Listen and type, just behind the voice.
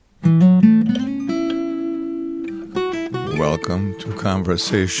welcome to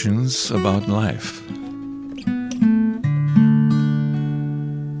Conversations About Life.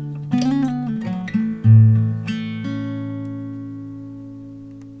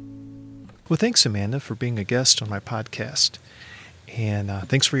 Well, thanks, Amanda, for being a guest on my podcast. And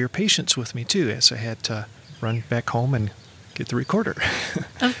thanks for your patience with me, too, as I had to run back home and get the recorder.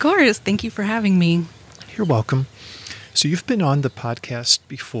 Of course. Thank you for having me. You're welcome. So you've been on the podcast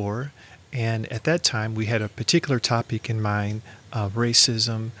before, and at that time we had a particular topic in mind,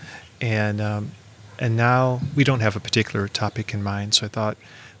 racism, and now we don't have a particular topic in mind, so I thought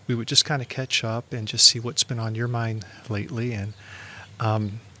we would just kind of catch up and just see what's been on your mind lately. And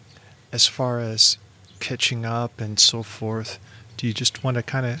as far as catching up and so forth, do you just want to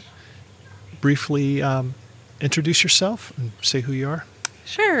kind of briefly introduce yourself and say who you are?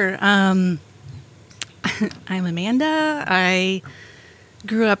 Sure. I'm Amanda. I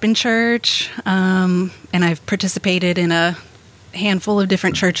grew up in church, and I've participated in a handful of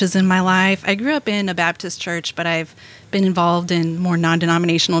different churches in my life. I grew up in a Baptist church, but I've been involved in more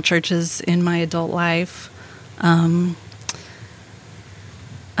non-denominational churches in my adult life.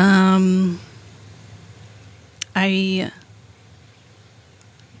 I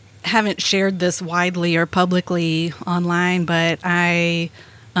haven't shared this widely or publicly online, but I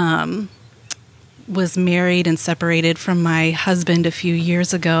was married and separated from my husband a few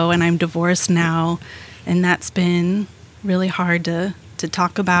years ago, and I'm divorced now, and that's been really hard to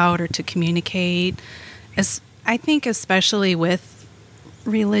talk about or to communicate. I think especially with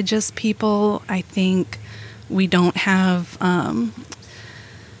religious people, I think we don't have,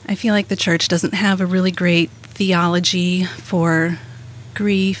 I feel like the church doesn't have a really great theology for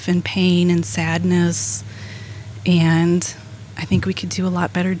grief and pain and sadness, and I think we could do a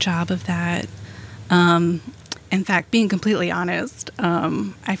lot better job of that. In fact, being completely honest,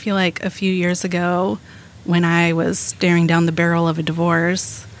 I feel like a few years ago when I was staring down the barrel of a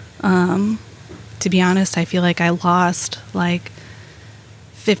divorce, to be honest, I feel like I lost like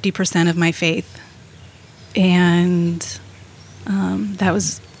 50% of my faith, and that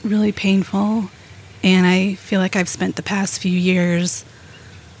was really painful. And I feel like I've spent the past few years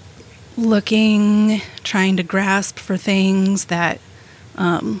looking, trying to grasp for things that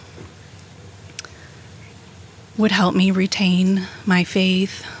would help me retain my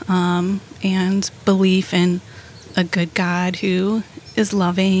faith and belief in a good God who is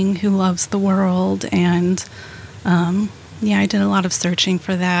loving, who loves the world. And I did a lot of searching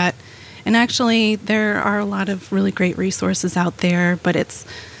for that. And actually, there are a lot of really great resources out there, but it's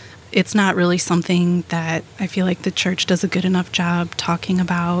not really something that I feel like the church does a good enough job talking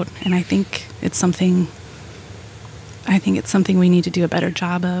about, and I think it's something we need to do a better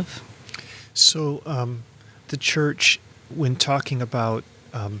job of. So, the church, when talking about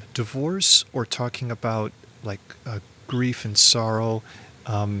divorce or talking about like grief and sorrow,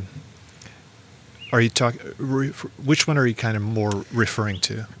 are you which one are you kind of more referring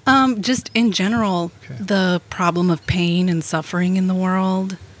to? Just in general, okay. The problem of pain and suffering in the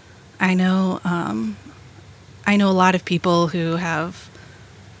world. I know a lot of people who have,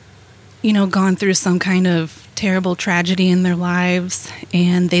 gone through some kind of terrible tragedy in their lives,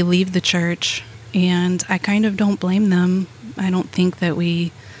 and they leave the church, and I kind of don't blame them. I don't think that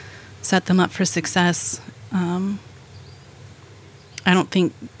we set them up for success. I don't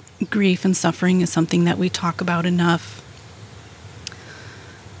think grief and suffering is something that we talk about enough.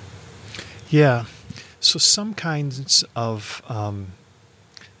 Yeah. So some kinds of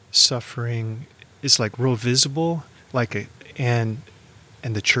suffering is like real visible, and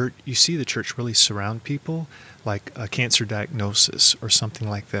the church, you see the church really surround people, like a cancer diagnosis or something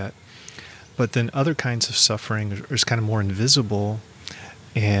like that. But then other kinds of suffering is kind of more invisible,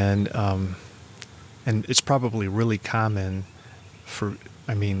 and it's probably really common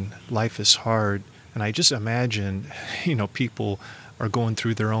life is hard, and I just imagine, people are going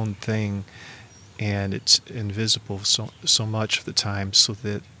through their own thing, and it's invisible so much of the time, so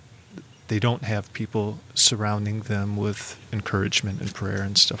that they don't have people surrounding them with encouragement and prayer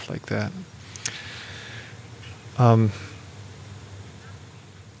and stuff like that.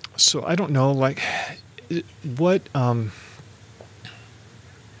 So I don't know, what.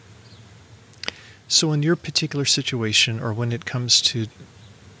 So in your particular situation, or when it comes to,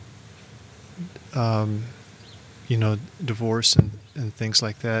 divorce and things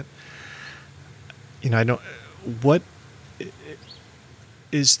like that, what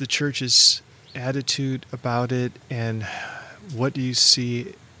is the church's attitude about it, and what do you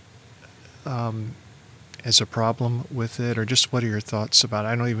see as a problem with it, or just what are your thoughts about it?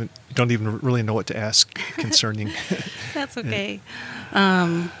 I don't even really know what to ask concerning. That's okay.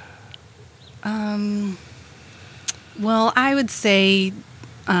 Well, I would say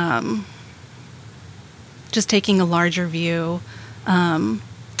just taking a larger view.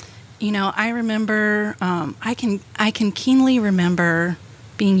 I remember, I can keenly remember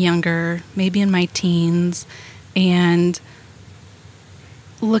being younger, maybe in my teens, and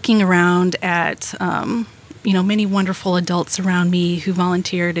looking around at, many wonderful adults around me who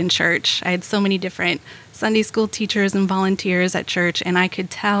volunteered in church. I had so many different Sunday school teachers and volunteers at church, and I could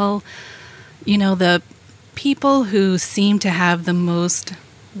tell, the people who seem to have the most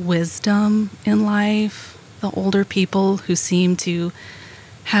wisdom in life, the older people who seem to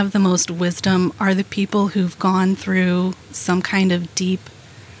have the most wisdom, are the people who've gone through some kind of deep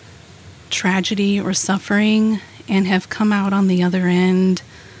tragedy or suffering and have come out on the other end,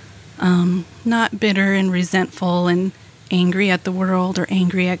 not bitter and resentful and angry at the world or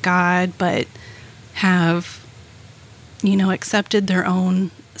angry at God, but have, accepted their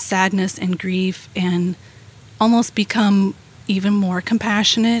own sadness and grief and almost become even more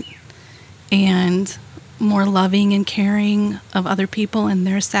compassionate and more loving and caring of other people and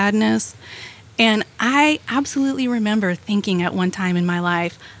their sadness. And I absolutely remember thinking at one time in my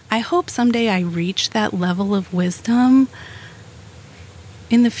life, I hope someday I reach that level of wisdom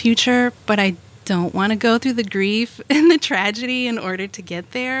in the future, but I don't want to go through the grief and the tragedy in order to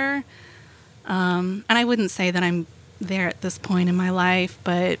get there. And I wouldn't say that I'm there at this point in my life,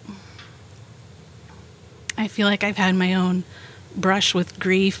 but I feel like I've had my own brush with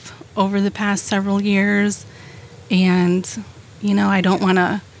grief over the past several years. And, I don't want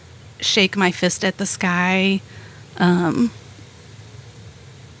to shake my fist at the sky. In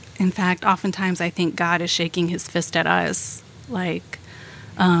fact, oftentimes I think God is shaking his fist at us. Like,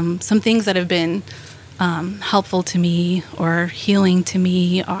 some things that have been helpful to me or healing to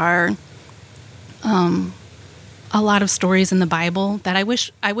me are a lot of stories in the Bible that I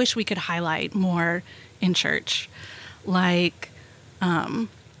wish we could highlight more in church. Like,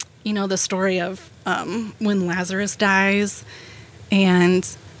 the story of when Lazarus dies and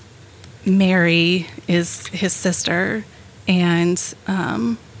Mary is his sister. And,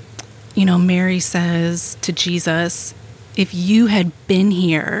 Mary says to Jesus, if you had been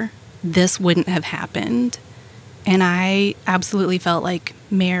here, this wouldn't have happened. And I absolutely felt like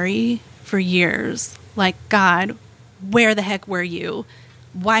Mary for years. Like, God, where the heck were you?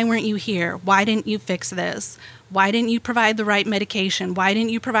 Why weren't you here? Why didn't you fix this? Why didn't you provide the right medication? Why didn't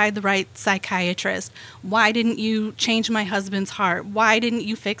you provide the right psychiatrist? Why didn't you change my husband's heart? Why didn't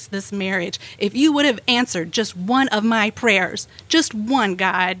you fix this marriage? If you would have answered just one of my prayers, just one,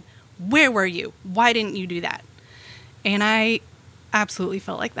 God, where were you? Why didn't you do that? And I absolutely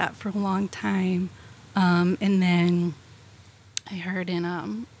felt like that for a long time. And then I heard in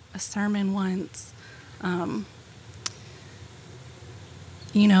a sermon once,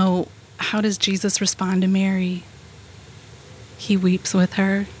 how does Jesus respond to Mary? He weeps with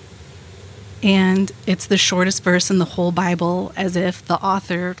her. And it's the shortest verse in the whole Bible, as if the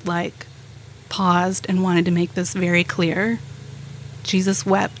author, paused and wanted to make this very clear. Jesus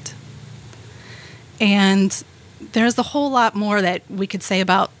wept. And there's a whole lot more that we could say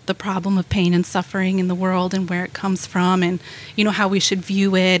about the problem of pain and suffering in the world and where it comes from and, how we should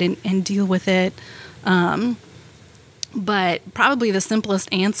view it and deal with it. But probably the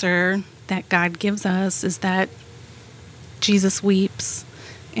simplest answer that God gives us is that Jesus weeps.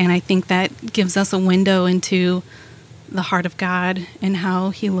 And I think that gives us a window into the heart of God and how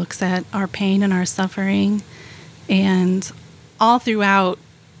he looks at our pain and our suffering. And all throughout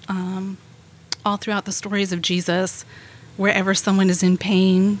the stories of Jesus, wherever someone is in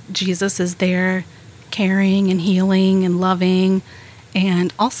pain, Jesus is there caring and healing and loving.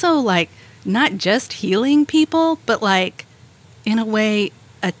 And also, not just healing people, but in a way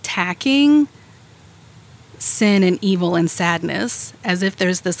attacking sin and evil and sadness, as if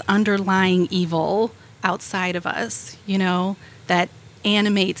there's this underlying evil outside of us, that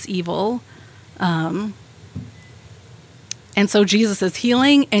animates evil. And so Jesus is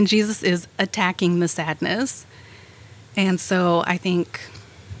healing and Jesus is attacking the sadness. And so I think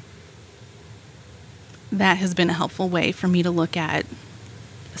that has been a helpful way for me to look at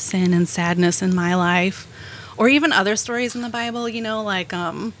sin and sadness in my life, or even other stories in the Bible,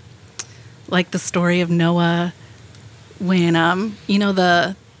 like the story of Noah, when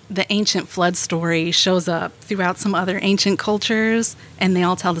the ancient flood story shows up throughout some other ancient cultures, and they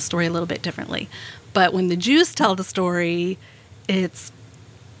all tell the story a little bit differently. But when the Jews tell the story, it's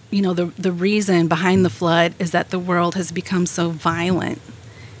the reason behind the flood is that the world has become so violent,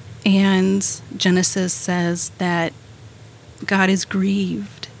 and Genesis says that God is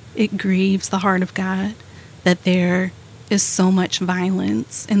grieved. It grieves the heart of God that there is so much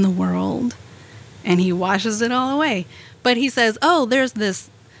violence in the world. and he washes it all away. But he says, oh, there's this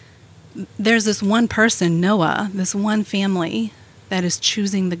one person, Noah, this one family that is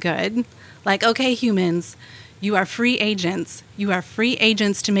choosing the good. Like, okay, humans, you are free agents. You are free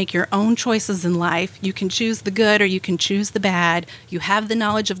agents to make your own choices in life. You can choose the good or you can choose the bad. You have the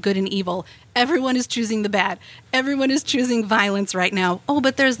knowledge of good and evil. Everyone is choosing the bad. Everyone is choosing violence right now. Oh,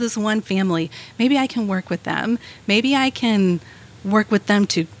 but there's this one family. Maybe I can work with them. Maybe I can work with them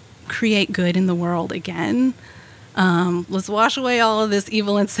to create good in the world again. Let's wash away all of this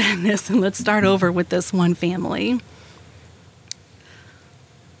evil and sadness and let's start over with this one family.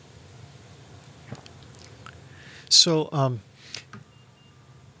 So,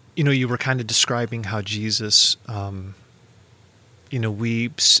 you were kind of describing how Jesus,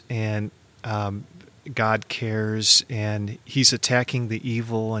 weeps and God cares, and he's attacking the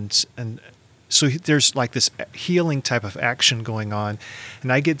evil, and so there's like this healing type of action going on,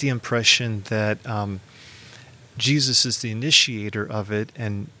 and I get the impression that Jesus is the initiator of it,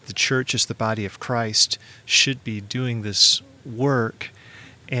 and the church as the body of Christ should be doing this work,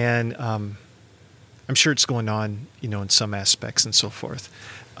 and I'm sure it's going on, in some aspects and so forth.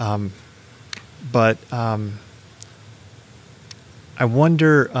 But I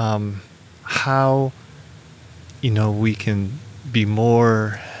wonder how, we can be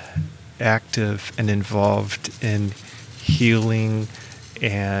more active and involved in healing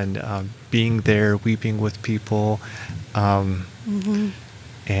and being there, weeping with people, and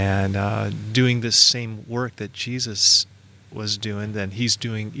doing this same work that Jesus was doing, that he's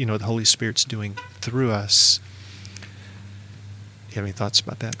doing, the Holy Spirit's doing through us. You have any thoughts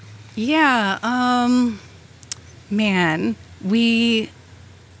about that? Yeah, I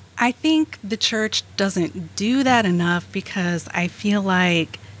think the church doesn't do that enough, because I feel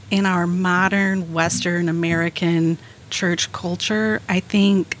like in our modern Western American church culture, I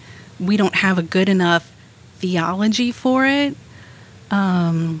think we don't have a good enough theology for it.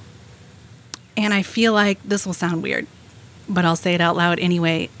 And I feel like, this will sound weird, but I'll say it out loud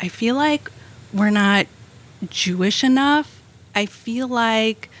anyway. I feel like we're not Jewish enough. I feel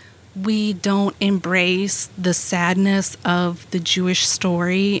like we don't embrace the sadness of the Jewish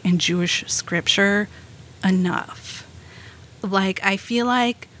story and Jewish scripture enough. Like, I feel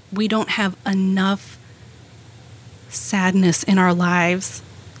like we don't have enough sadness in our lives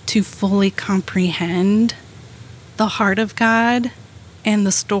to fully comprehend the heart of God and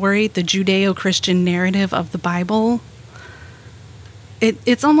the story, the Judeo-Christian narrative of the Bible.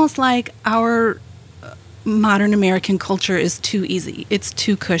 It's almost like our modern American culture is too easy. It's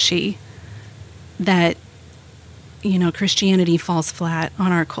too cushy that, Christianity falls flat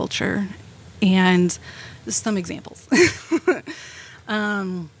on our culture. And some examples.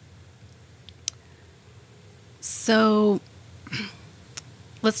 So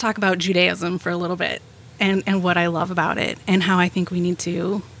let's talk about Judaism for a little bit, and what I love about it, and how I think we need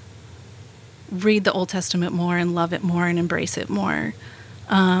to read the Old Testament more and love it more and embrace it more.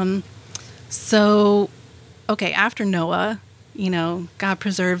 Okay, after Noah, God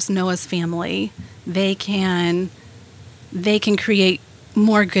preserves Noah's family. They can create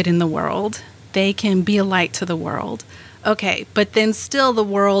more good in the world. They can be a light to the world. Okay, but then still the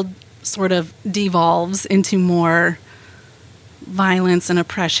world sort of devolves into more violence and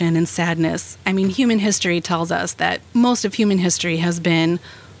oppression and sadness. I mean, human history tells us that most of human history has been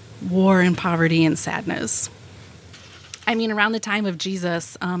war and poverty and sadness. I mean, around the time of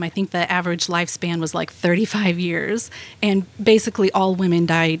Jesus, I think the average lifespan was like 35 years, and basically all women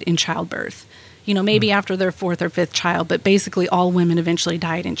died in childbirth. Maybe after their fourth or fifth child, but basically all women eventually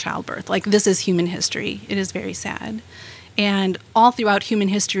died in childbirth. Like, this is human history. It is very sad. And all throughout human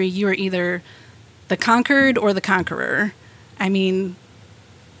history, you are either the conquered or the conqueror. I mean,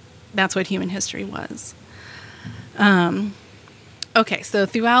 that's what human history was. Okay, so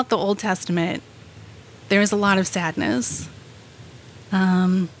throughout the Old Testament, there's a lot of sadness.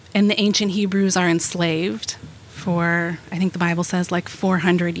 And the ancient Hebrews are enslaved for, I think the Bible says, like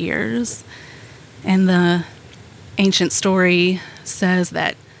 400 years. And the ancient story says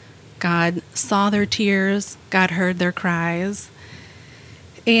that God saw their tears, God heard their cries.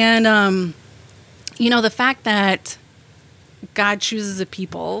 And, the fact that God chooses a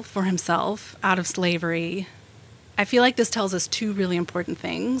people for himself out of slavery, I feel like this tells us two really important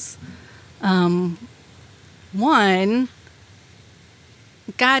things. One,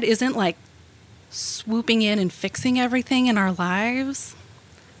 God isn't like swooping in and fixing everything in our lives.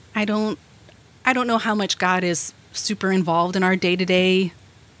 I don't know how much God is super involved in our day-to-day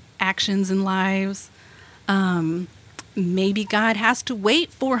actions and lives. Maybe God has to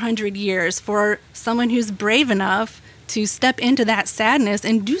wait 400 years for someone who's brave enough to step into that sadness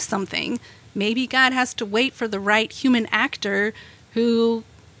and do something. maybe God has to wait for the right human actor who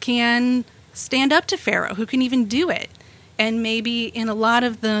can stand up to Pharaoh, who can even do it. And maybe in a lot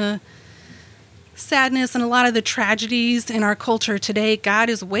of the sadness and a lot of the tragedies in our culture today, God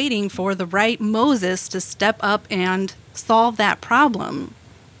is waiting for the right Moses to step up and solve that problem.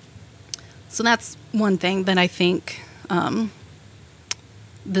 So that's one thing that I think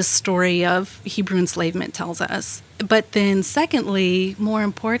this story of Hebrew enslavement tells us. But then secondly, more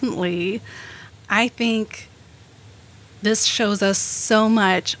importantly, I think this shows us so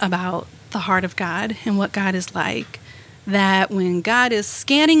much about the heart of God and what God is like, that when God is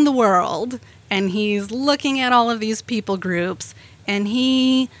scanning the world and he's looking at all of these people groups and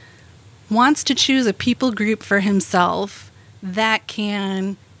he wants to choose a people group for himself that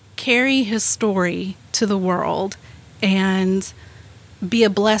can carry his story to the world and be a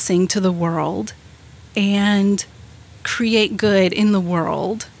blessing to the world and create good in the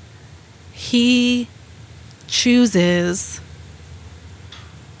world, he chooses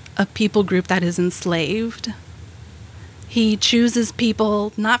a people group that is enslaved. He chooses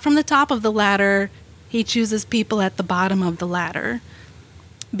people not from the top of the ladder, he chooses people at the bottom of the ladder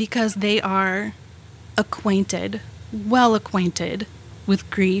because they are acquainted, well acquainted with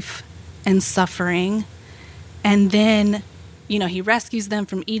grief and suffering. And then, he rescues them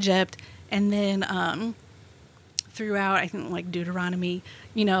from Egypt, and then throughout, I think, like Deuteronomy,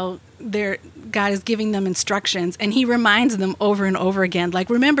 God is giving them instructions, and he reminds them over and over again, like,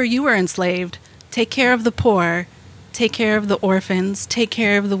 remember, you were enslaved. Take care of the poor. Take care of the orphans. Take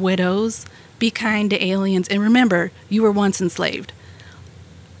care of the widows. Be kind to aliens. And remember, you were once enslaved.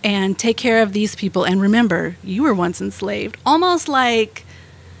 And take care of these people. And remember, you were once enslaved. Almost like,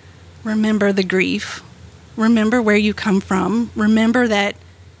 remember the grief. Remember where you come from. Remember that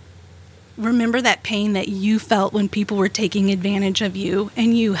pain that you felt when people were taking advantage of you,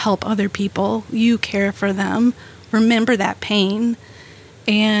 and you help other people. You care for them. Remember that pain.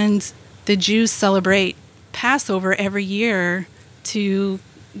 And the Jews celebrate Passover every year to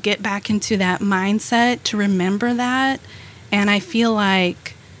get back into that mindset, to remember that. And I feel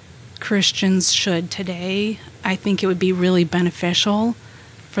like Christians should today. I think it would be really beneficial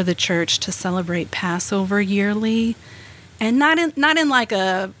for the church to celebrate Passover yearly. And not in like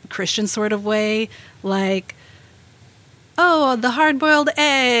a Christian sort of way, like, oh, the hard-boiled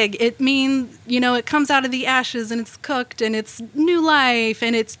egg, it means, it comes out of the ashes and it's cooked and it's new life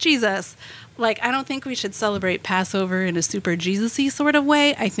and it's Jesus. Like, I don't think we should celebrate Passover in a super Jesus-y sort of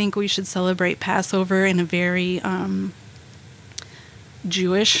way. I think we should celebrate Passover in a very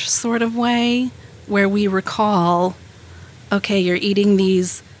Jewish sort of way, where we recall, okay, you're eating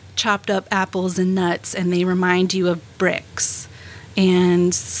these chopped up apples and nuts, and they remind you of bricks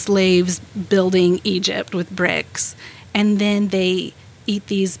and slaves building Egypt with bricks. And then they eat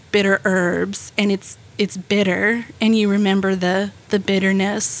these bitter herbs, and it's bitter, and you remember the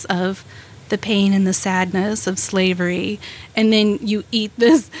bitterness of the pain and the sadness of slavery. And then you eat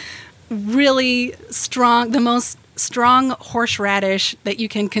this really strong, the most strong horseradish that you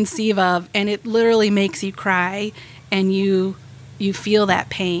can conceive of, and it literally makes you cry, and you feel that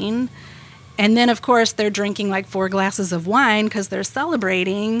pain. And then, of course, they're drinking like 4 glasses of wine because they're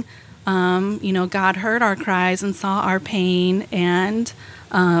celebrating. God heard our cries and saw our pain and,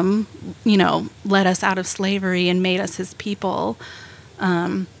 let us out of slavery and made us his people.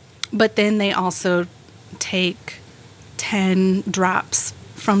 But then they also take 10 drops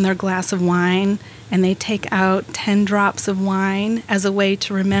from their glass of wine, and they take out 10 drops of wine as a way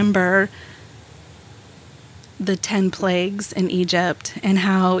to remember the 10 plagues in Egypt, and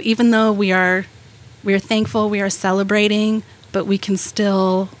how even though we are thankful, we are celebrating, but we can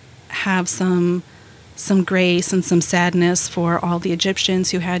still have some grace and some sadness for all the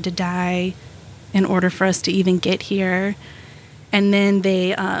Egyptians who had to die in order for us to even get here. And then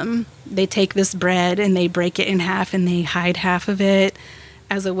they take this bread and they break it in half and they hide half of it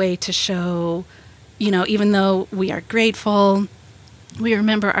as a way to show, even though we are grateful, we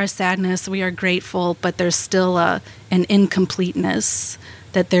remember our sadness, we are grateful, but there's still an incompleteness,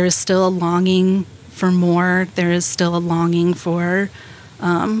 that there is still a longing for more. There is still a longing for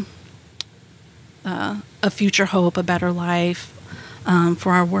a future hope, a better life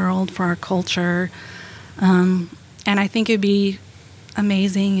for our world, for our culture. And I think it'd be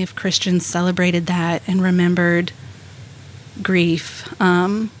amazing if Christians celebrated that and remembered grief.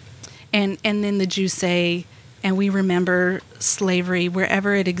 And then the Jews say, and we remember slavery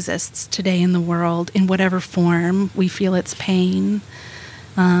wherever it exists today in the world, in whatever form we feel its pain.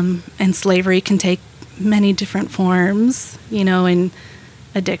 And slavery can take many different forms, in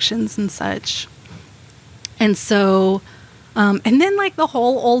addictions and such. And so And then, like, the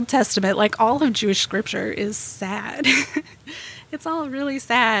whole Old Testament, like, all of Jewish scripture is sad. It's all really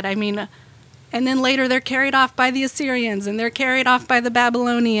sad. I mean, and then later they're carried off by the Assyrians, and they're carried off by the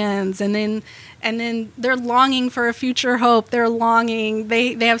Babylonians, and then they're longing for a future hope. They're longing.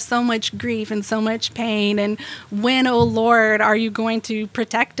 They have so much grief and so much pain. And when, oh Lord, are you going to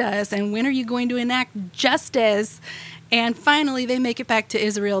protect us? And when are you going to enact justice? And finally, they make it back to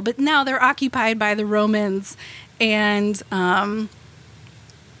Israel. But now they're occupied by the Romans. And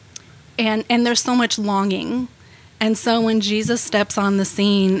there's so much longing. And so when Jesus steps on the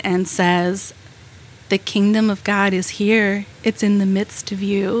scene and says, the kingdom of God is here, it's in the midst of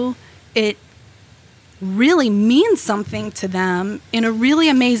you, it really means something to them in a really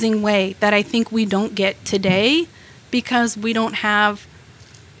amazing way that I think we don't get today because we don't have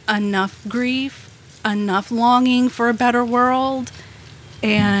enough grief, enough longing for a better world.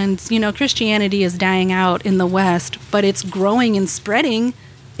 And, Christianity is dying out in the West, but it's growing and spreading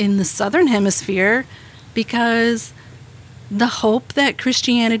in the Southern Hemisphere because the hope that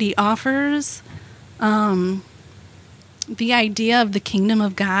Christianity offers, the idea of the kingdom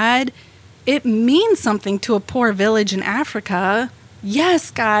of God, it means something to a poor village in Africa.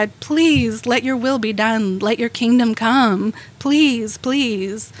 Yes, God, please, let your will be done. Let your kingdom come. Please,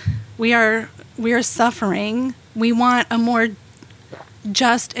 please. We are suffering. We want a more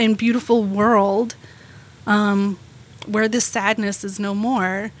just and beautiful world where this sadness is no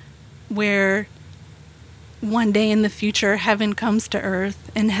more, where one day in the future heaven comes to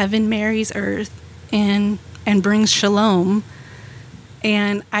earth and heaven marries earth and brings shalom.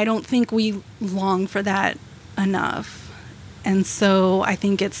 And I don't think we long for that enough. And so I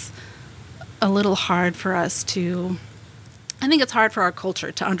think it's a little hard for us I think it's hard for our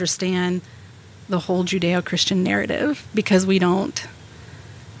culture to understand the whole Judeo-Christian narrative because we don't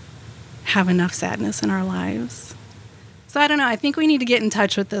have enough sadness in our lives. So I don't know. I think we need to get in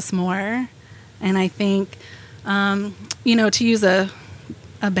touch with this more. And I think, to use a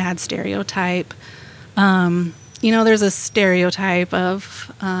bad stereotype, there's a stereotype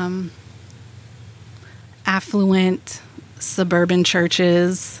of affluent suburban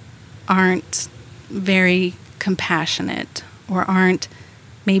churches aren't very compassionate or aren't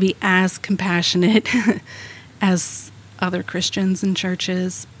maybe as compassionate as other Christians in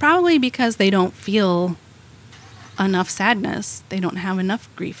churches, probably because they don't feel enough sadness. They don't have enough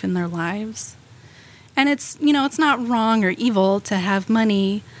grief in their lives. And it's not wrong or evil to have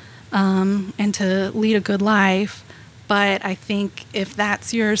money and to lead a good life. But I think if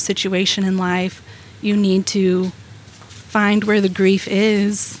that's your situation in life, you need to find where the grief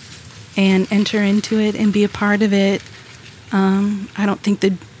is and enter into it and be a part of it. I don't think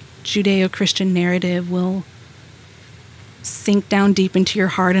the Judeo-Christian narrative will sink down deep into your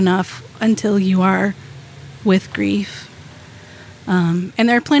heart enough until you are with grief. And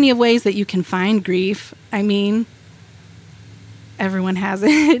there are plenty of ways that you can find grief. I mean, everyone has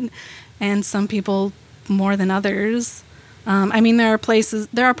it, and some people more than others. There are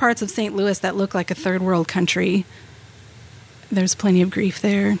parts of St. Louis that look like a third world country. There's plenty of grief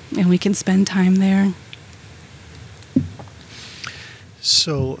there, and we can spend time there.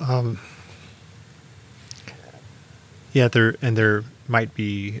 So, there might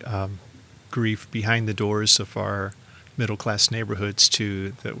be grief behind the doors of our middle-class neighborhoods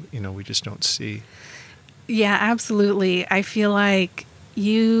too that we just don't see. Yeah, absolutely. I feel like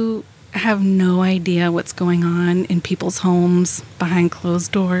you have no idea what's going on in people's homes behind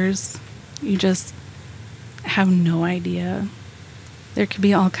closed doors. You just have no idea. There could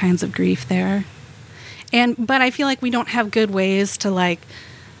be all kinds of grief there. But I feel like we don't have good ways to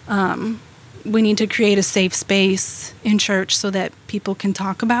we need to create a safe space in church so that people can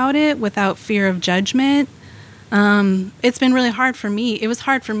talk about it without fear of judgment. It's been really hard for me. It was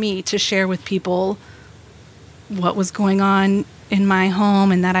hard for me to share with people what was going on in my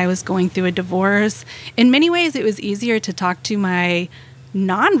home and that I was going through a divorce. In many ways, it was easier to talk to my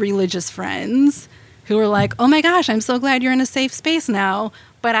non-religious friends who were like, oh my gosh, I'm so glad you're in a safe space now.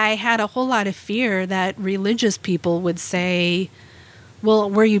 But I had a whole lot of fear that religious people would say, well,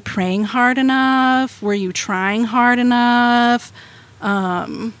 were you praying hard enough? Were you trying hard enough?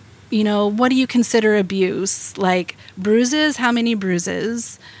 What do you consider abuse? Like bruises? How many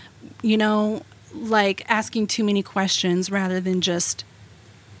bruises? Like asking too many questions rather than just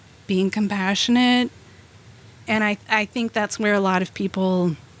being compassionate. And I think that's where a lot of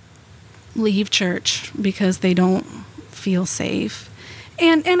people leave church because they don't feel safe.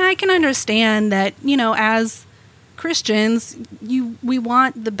 And I can understand that, as Christians, we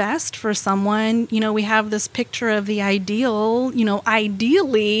want the best for someone. We have this picture of the ideal.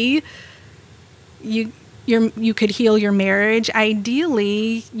 Ideally, you're you could heal your marriage.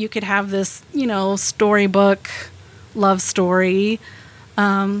 Ideally, you could have this, storybook love story.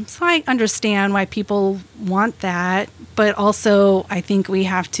 So I understand why people want that, but also I think we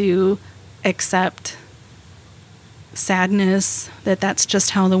have to accept sadness, that's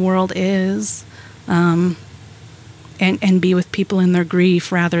just how the world is, and be with people in their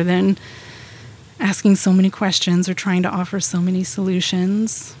grief rather than asking so many questions or trying to offer so many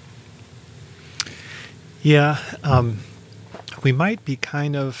solutions. Yeah, we might be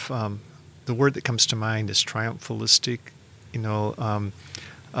kind of, the word that comes to mind is triumphalistic,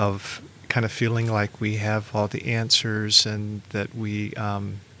 of kind of feeling like we have all the answers and that we,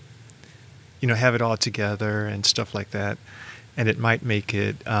 have it all together and stuff like that. And it might make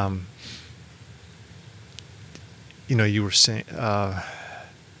it, you were saying,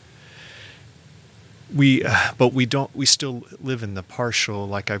 we still live in the partial,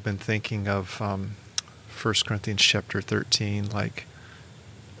 like I've been thinking of 1 Corinthians chapter 13, like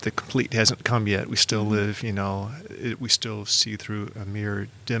the complete hasn't come yet. We still live, we still see through a mirror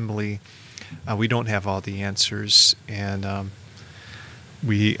dimly. We don't have all the answers, and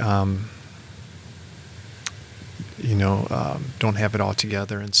we, don't have it all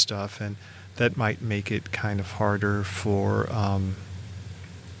together and stuff, and that might make it kind of harder for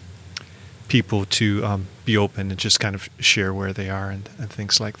people to be open and just kind of share where they are and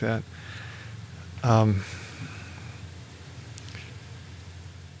things like that.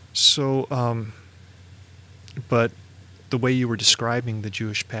 But the way you were describing the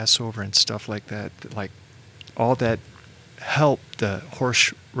Jewish Passover and stuff like that, like all that help, the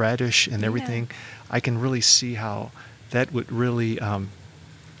horseradish and everything, I can really see how that would really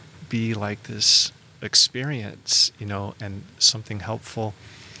be like this experience, and something helpful.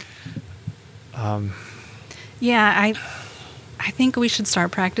 I think we should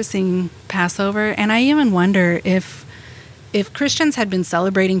start practicing Passover, and I even wonder if Christians had been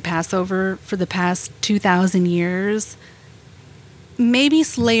celebrating Passover for the past 2,000 years, maybe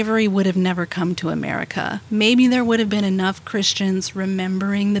slavery would have never come to America. Maybe there would have been enough Christians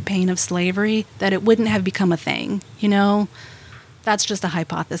remembering the pain of slavery that it wouldn't have become a thing. That's just a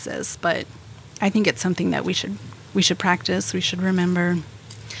hypothesis, but I think it's something that we should practice. We should remember,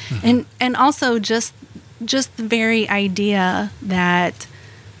 and also just the very idea that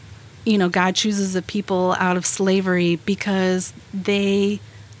God chooses a people out of slavery because they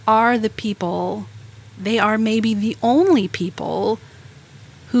are the people. They are maybe the only people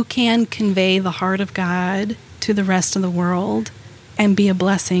who can convey the heart of God to the rest of the world and be a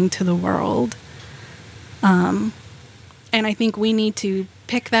blessing to the world. And I think we need to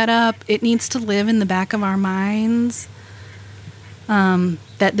pick that up. It needs to live in the back of our minds, that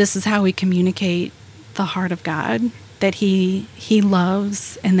this is how we communicate the heart of God, that He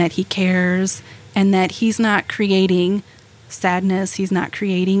loves and that He cares, and that He's not creating sadness. He's not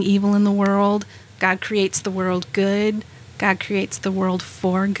creating evil in the world. God creates the world good. God creates the world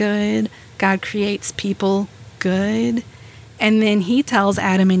for good. God creates people good. And then He tells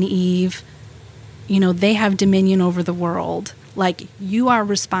Adam and Eve, they have dominion over the world. Like, you are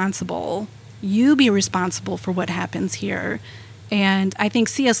responsible. You be responsible for what happens here. And I think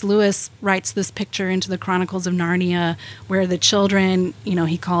C.S. Lewis writes this picture into the Chronicles of Narnia where the children,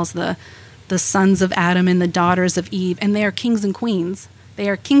 he calls the sons of Adam and the daughters of Eve, and they are kings and queens. They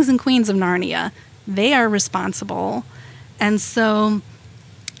are kings and queens of Narnia. They are responsible. And so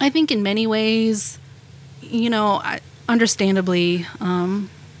I think in many ways, understandably,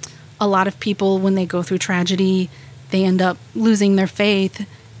 a lot of people, when they go through tragedy, they end up losing their faith.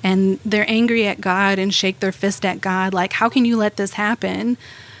 And they're angry at God and shake their fist at God, like, how can you let this happen?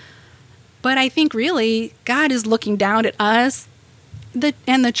 But I think really God is looking down at us,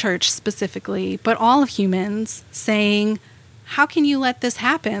 and the church specifically, but all of humans, saying, how can you let this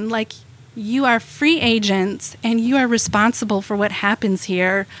happen? Like, you are free agents and you are responsible for what happens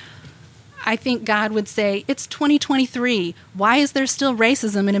here. I think God would say, it's 2023. Why is there still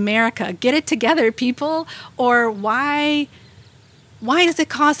racism in America? Get it together, people. Or why does it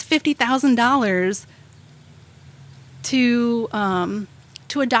cost $50,000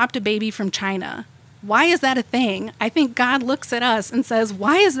 to adopt a baby from China? Why is that a thing? I think God looks at us and says,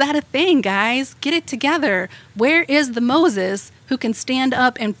 why is that a thing, guys? Get it together. Where is the Moses who can stand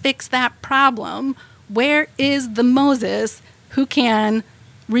up and fix that problem? Where is the Moses who can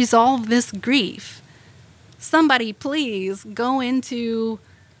resolve this grief? Somebody please go into...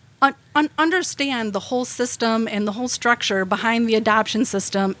 understand the whole system and the whole structure behind the adoption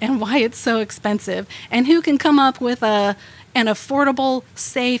system and why it's so expensive, and who can come up with an affordable,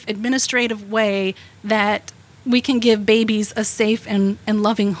 safe, administrative way that we can give babies a safe and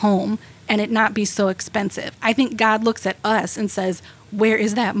loving home and it not be so expensive. I think God looks at us and says, where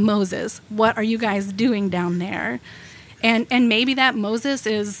is that Moses? What are you guys doing down there? And maybe that Moses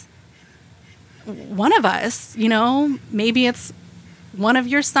is one of us, maybe it's one of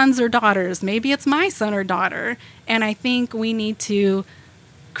your sons or daughters, maybe it's my son or daughter. And I think we need to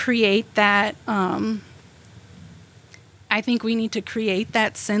create that,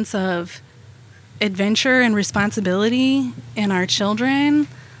 sense of adventure and responsibility in our children.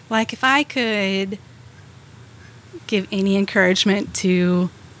 Like, if I could give any encouragement to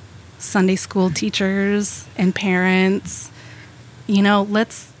Sunday school teachers and parents,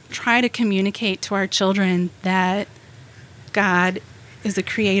 let's try to communicate to our children that God is a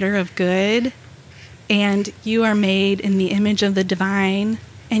creator of good, and you are made in the image of the divine,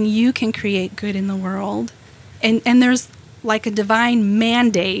 and you can create good in the world. And there's like a divine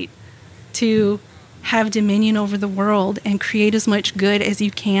mandate to have dominion over the world and create as much good as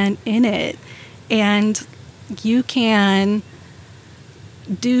you can in it. And you can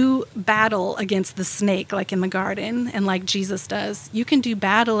do battle against the snake like in the garden and like Jesus does. You can do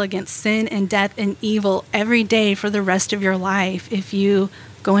battle against sin and death and evil every day for the rest of your life if you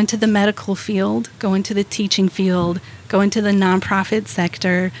go into the medical field, go into the teaching field, go into the nonprofit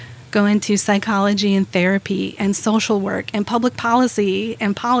sector, go into psychology and therapy and social work and public policy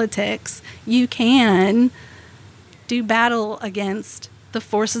and politics. You can do battle against the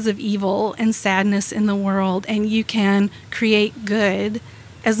forces of evil and sadness in the world, and you can create good,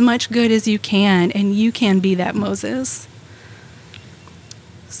 as much good as you can, and you can be that Moses.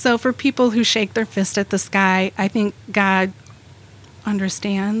 So for people who shake their fist at the sky, I think God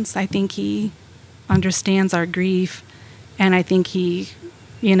understands. I think he understands our grief, and I think he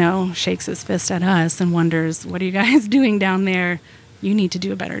shakes his fist at us and wonders, what are you guys doing down there? You need to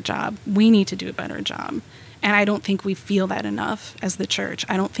do a better job. We need to do a better job. And I don't think we feel that enough as the church.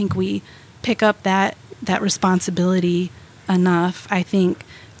 I don't think we pick up that responsibility enough. I think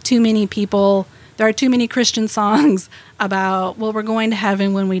there are too many Christian songs about, well, we're going to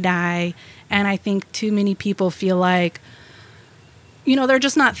heaven when we die. And I think too many people feel like, they're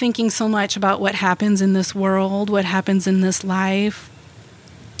just not thinking so much about what happens in this world, what happens in this life.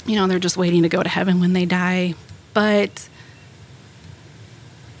 They're just waiting to go to heaven when they die. But,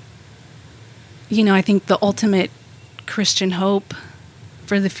 I think the ultimate Christian hope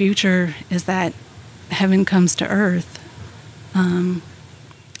for the future is that heaven comes to earth. And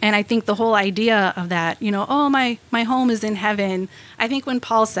I think the whole idea of that, my home is in heaven. I think when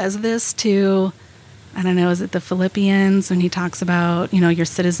Paul says this to, I don't know, is it the Philippians, when he talks about, your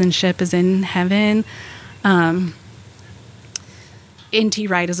citizenship is in heaven? N.T.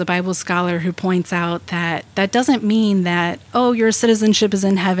 Wright is a Bible scholar who points out that that doesn't mean that, your citizenship is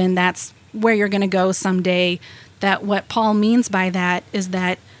in heaven, that's where you're going to go someday. That what Paul means by that is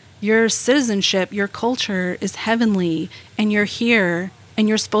that your citizenship, your culture is heavenly, and you're here, and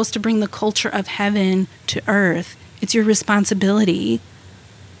you're supposed to bring the culture of heaven to earth. It's your responsibility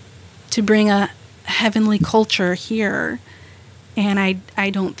to bring a heavenly culture here. And I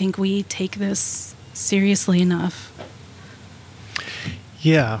don't think we take this seriously enough.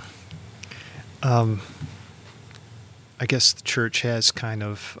 Yeah. I guess the church has kind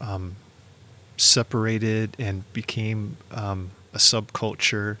of separated and became a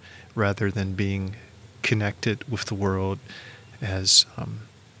subculture rather than being connected with the world as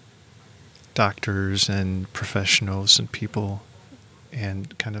doctors and professionals and people,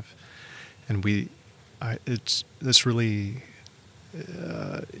 and it's really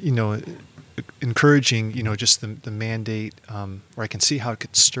encouraging, just the mandate, where I can see how it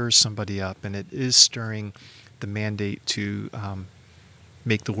could stir somebody up, and it is stirring the mandate to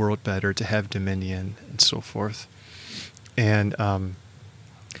make the world better, to have dominion, and so forth. And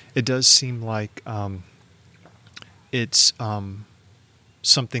it does seem like it's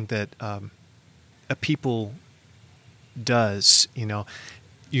something that a people does,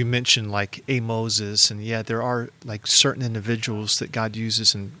 You mentioned like a Moses, and there are like certain individuals that God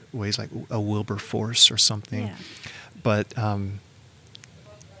uses in ways like a Wilberforce or something. Yeah. But,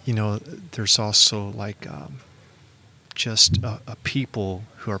 there's also like just a people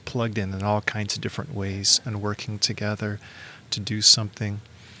who are plugged in all kinds of different ways and working together to do something.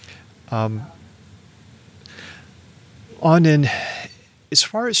 As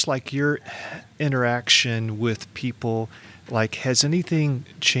far as like your interaction with people, like, has anything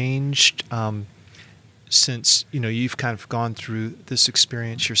changed since, you've kind of gone through this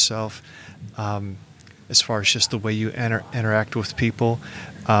experience yourself, as far as just the way you interact with people?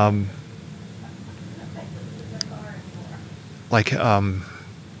 And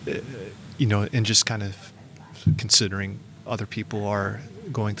just kind of considering other people are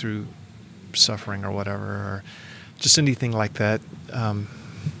going through suffering or whatever, or just anything like that.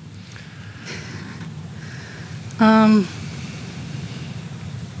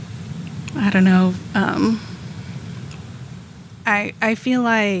 I don't know. I feel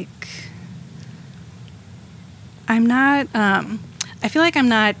like I'm not. I feel like I'm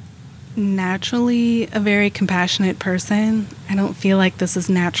not naturally a very compassionate person. I don't feel like this is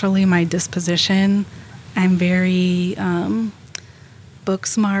naturally my disposition. I'm very book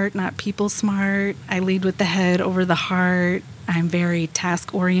smart, not people smart. I lead with the head over the heart. I'm very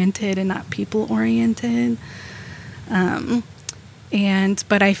task oriented and not people oriented. But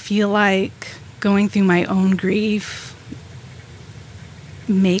I feel like going through my own grief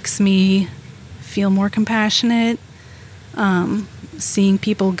makes me feel more compassionate. Seeing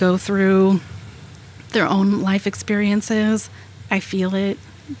people go through their own life experiences, I feel it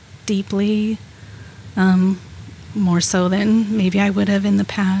deeply, more so than maybe I would have in the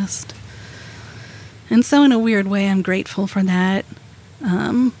past. And so in a weird way, I'm grateful for that.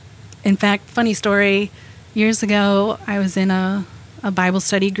 In fact, funny story, years ago, I was in a Bible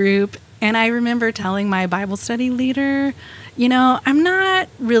study group, and I remember telling my Bible study leader, I'm not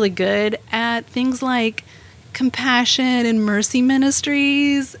really good at things like compassion and mercy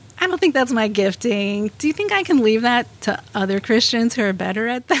ministries. I don't think that's my gifting. Do you think I can leave that to other Christians who are better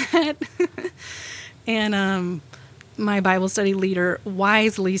at that? And my Bible study leader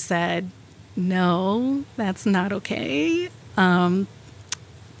wisely said, no, that's not okay.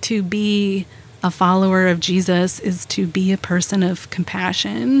 To be a follower of Jesus is to be a person of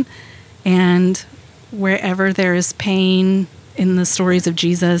compassion. And wherever there is pain in the stories of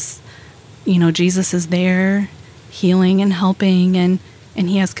Jesus, Jesus is there healing and helping, and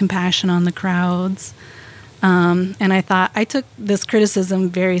he has compassion on the crowds. And I took this criticism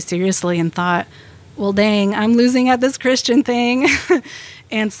very seriously and thought, well, dang, I'm losing at this Christian thing.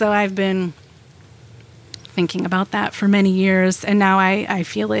 And so I've been thinking about that for many years, and now I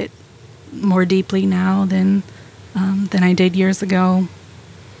feel it more deeply now than I did years ago.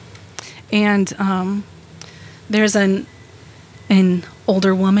 And there's an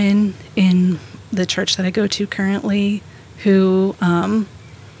older woman in the church that I go to currently who, I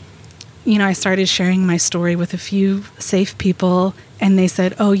started sharing my story with a few safe people, and they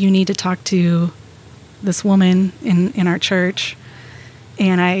said, oh, you need to talk to this woman in our church.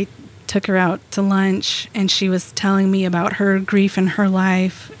 And I took her out to lunch, and she was telling me about her grief in her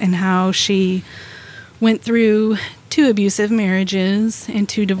life and how she went through 2 abusive marriages and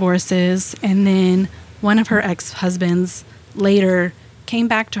 2 divorces, and then one of her ex-husbands later came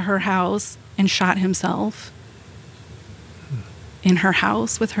back to her house and shot himself in her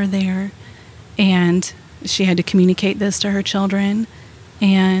house with her there. And she had to communicate this to her children.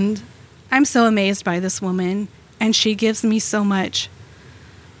 And I'm so amazed by this woman, and she gives me so much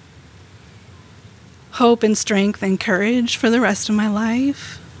hope and strength and courage for the rest of my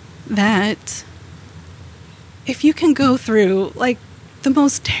life, that if you can go through like the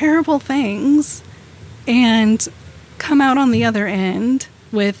most terrible things and come out on the other end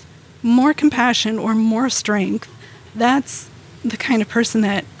with more compassion or more strength, that's the kind of person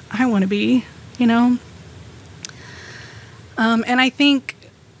that I want to be, And I think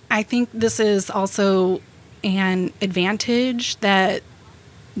this is also an advantage that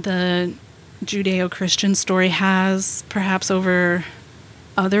the Judeo-Christian story has perhaps over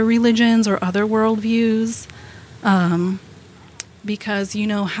other religions or other worldviews, because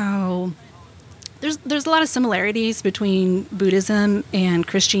how there's a lot of similarities between Buddhism and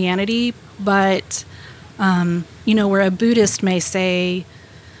Christianity, but where a Buddhist may say,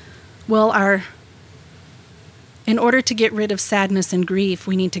 well, in order to get rid of sadness and grief,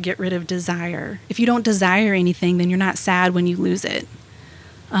 we need to get rid of desire. If you don't desire anything, then you're not sad when you lose it.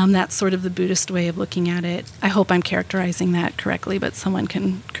 That's sort of the Buddhist way of looking at it. I hope I'm characterizing that correctly, but someone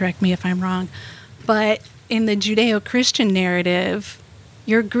can correct me if I'm wrong. But in the Judeo-Christian narrative,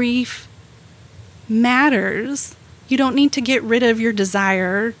 your grief matters. You don't need to get rid of your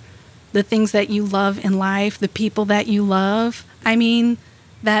desire, the things that you love in life, the people that you love. I mean,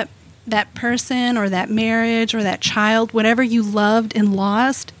 that person or that marriage or that child, whatever you loved and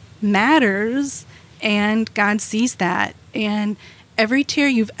lost, matters, and God sees that. And every tear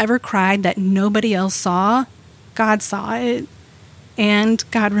you've ever cried that nobody else saw, God saw it, and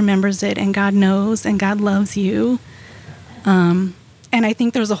God remembers it, and God knows, and God loves you. And I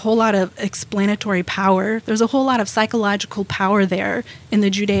think there's a whole lot of explanatory power. There's a whole lot of psychological power there in the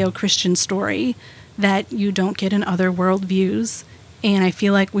Judeo-Christian story that you don't get in other worldviews. And I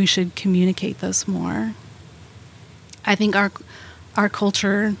feel like we should communicate this more. I think our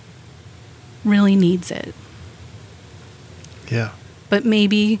culture really needs it. Yeah. But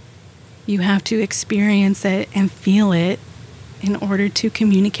maybe, You have to experience it and feel it in order to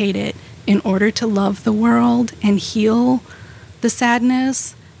communicate it, in order to love the world and heal the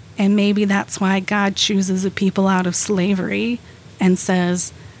sadness. And maybe that's why God chooses a people out of slavery and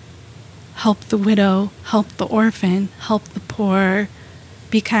says, help the widow, help the orphan, help the poor,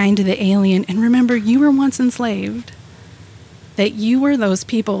 be kind to the alien. And remember, you were once enslaved, that you were those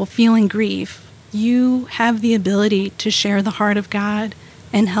people feeling grief. You have the ability to share the heart of God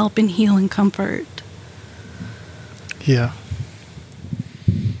and help and heal and comfort. Yeah.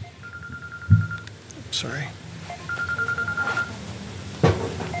 Sorry.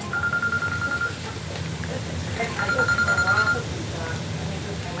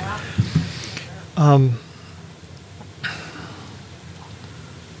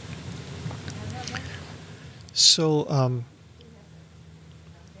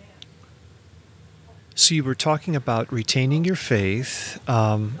 So you were talking about retaining your faith,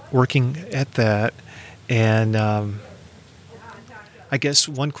 working at that, and I guess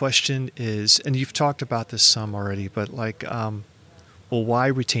one question is, and you've talked about this some already, but like, well, why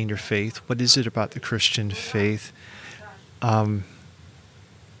retain your faith? What is it about the Christian faith?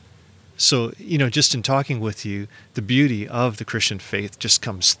 So, just in talking with you, the beauty of the Christian faith just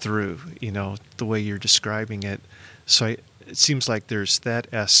comes through, the way you're describing it. So it seems like there's that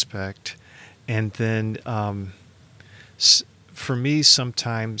aspect. And then for me,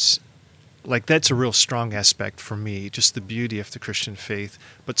 sometimes, like that's a real strong aspect for me, just the beauty of the Christian faith.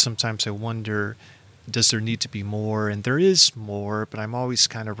 But sometimes I wonder, does there need to be more? And there is more, but I'm always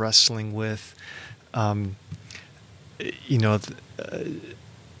kind of wrestling with, what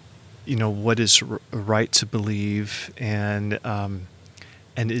is right to believe, and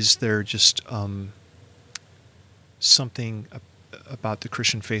is there just something about the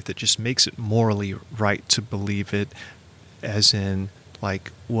Christian faith that just makes it morally right to believe it, as in,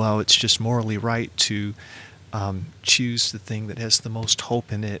 like, well, it's just morally right to choose the thing that has the most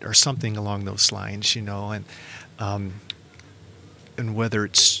hope in it, or something along those lines, and whether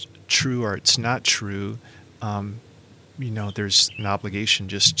it's true or it's not true, there's an obligation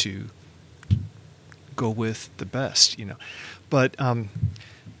just to go with the best, But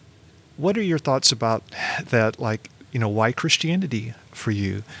what are your thoughts about that? Like, why Christianity for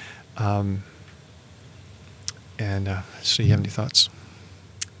you? So you have any thoughts?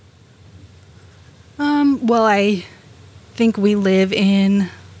 Well, I think we live in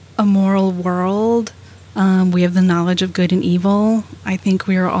a moral world. We have the knowledge of good and evil. I think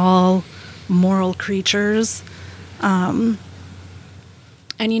we are all moral creatures. And,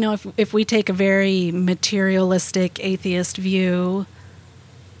 if we take a very materialistic atheist view,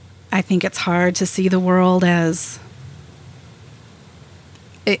 I think it's hard to see the world as...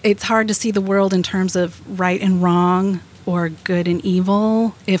 It's hard to see the world in terms of right and wrong or good and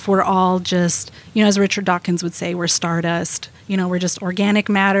evil if we're all just, as Richard Dawkins would say, we're stardust. We're just organic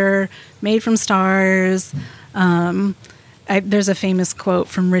matter made from stars. There's a famous quote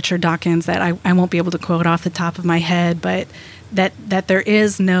from Richard Dawkins that I won't be able to quote off the top of my head, but that there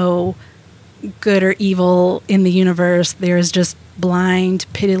is no good or evil in the universe. There is just blind,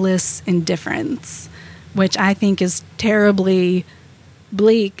 pitiless indifference, which I think is terribly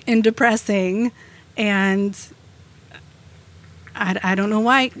bleak and depressing, and I don't know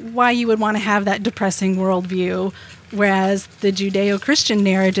why you would want to have that depressing worldview, whereas the Judeo-Christian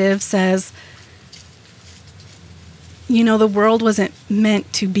narrative says, the world wasn't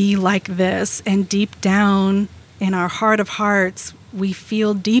meant to be like this, and deep down in our heart of hearts, we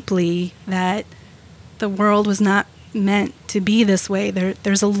feel deeply that the world was not meant to be this way.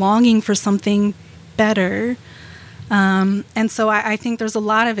 There's a longing for something better. And so I think there's a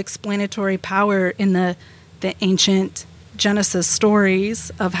lot of explanatory power in the ancient Genesis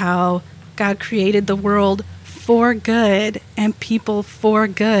stories of how God created the world for good and people for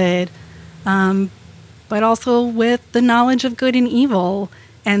good, but also with the knowledge of good and evil.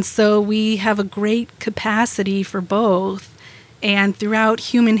 And so we have a great capacity for both. And throughout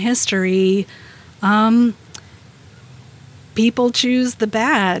human history, people choose the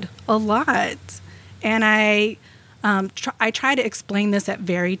bad a lot. And I try to explain this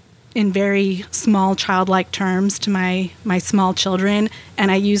in very small childlike terms to my small children,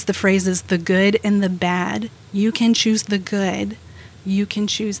 and I use the phrases the good and the bad. You can choose the good. You can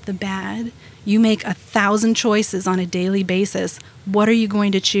choose the bad. You make 1,000 choices on a daily basis. What are you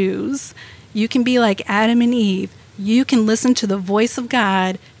going to choose? You can be like Adam and Eve. You can listen to the voice of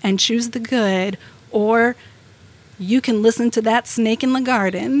God and choose the good, or you can listen to that snake in the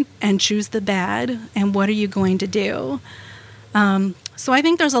garden and choose the bad. And what are you going to do? So I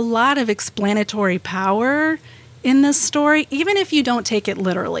think there's a lot of explanatory power in this story, even if you don't take it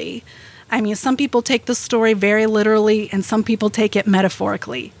literally. I mean, some people take the story very literally and some people take it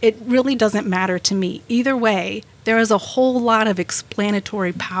metaphorically. It really doesn't matter to me. Either way, there is a whole lot of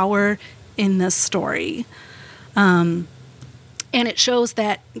explanatory power in this story. And it shows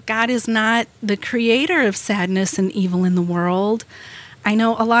that God is not the creator of sadness and evil in the world. I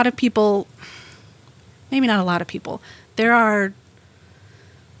know a lot of people, maybe not a lot of people, there are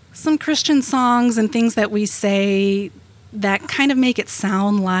some Christian songs and things that we say that kind of make it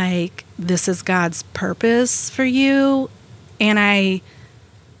sound like this is God's purpose for you. And I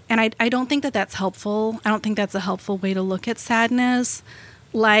don't think that that's helpful. I don't think that's a helpful way to look at sadness.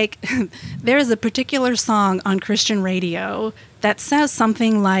 Like, there's a particular song on Christian radio that says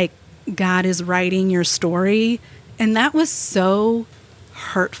something like, God is writing your story. And that was so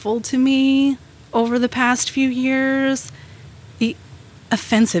hurtful to me over the past few years.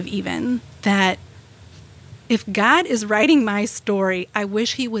 Offensive even, that if God is writing my story, I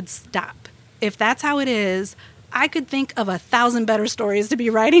wish he would stop. If that's how it is, I could think of 1,000 better stories to be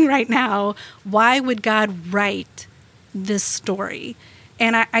writing right now. Why would God write this story?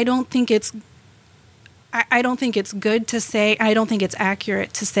 And I don't think it's good to say, I don't think it's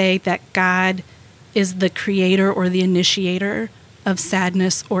accurate to say that God is the creator or the initiator of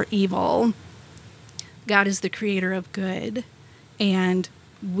sadness or evil. God is the creator of good. And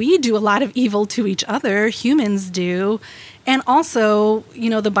we do a lot of evil to each other, humans do. And also, you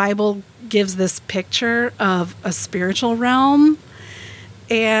know, the Bible gives this picture of a spiritual realm.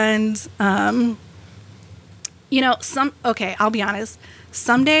 And, you know, I'll be honest.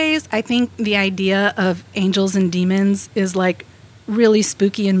 Some days I think the idea of angels and demons is like really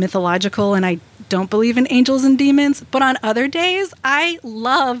spooky and mythological, and I don't believe in angels and demons. But on other days, I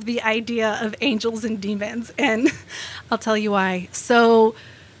love the idea of angels and demons, and I'll tell you why. So,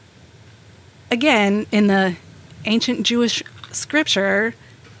 again, in the ancient Jewish scripture,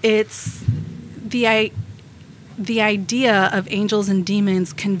 it's the idea of angels and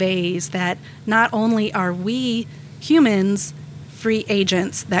demons conveys that not only are we humans free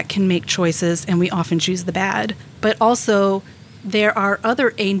agents that can make choices, and we often choose the bad, but also there are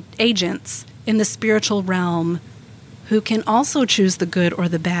other agents in the spiritual realm who can also choose the good or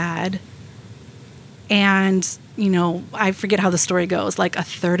the bad. And, you know, I forget how the story goes. Like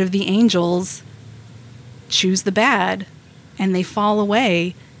 1/3 of the angels choose the bad and they fall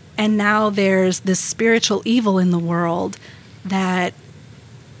away. And now there's this spiritual evil in the world that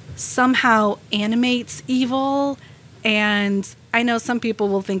somehow animates evil. And I know some people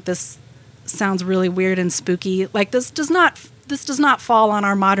will think this sounds really weird and spooky. Like, this does not fall on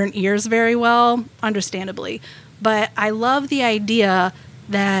our modern ears very well, understandably. But I love the idea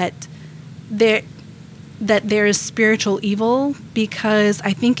that there is spiritual evil, because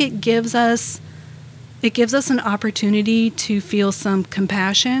I think it gives us an opportunity to feel some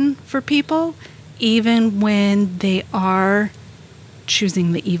compassion for people, even when they are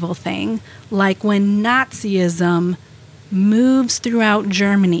choosing the evil thing. Like when Nazism moves throughout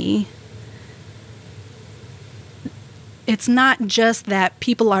Germany, it's not just that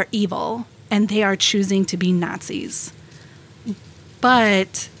people are evil and they are choosing to be Nazis,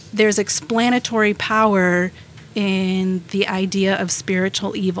 but there's explanatory power in the idea of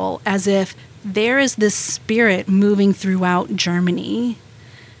spiritual evil, as if there is this spirit moving throughout Germany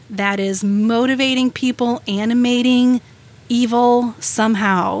that is motivating people, animating evil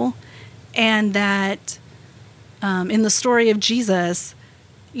somehow, and that in the story of Jesus,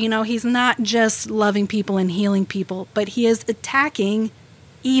 you know, he's not just loving people and healing people, but he is attacking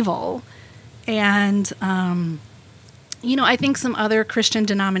evil. And, you know, I think some other Christian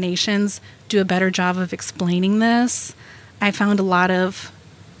denominations do a better job of explaining this. I found a lot of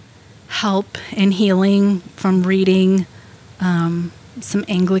help in healing from reading some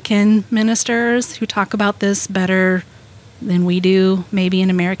Anglican ministers who talk about this better than we do, maybe in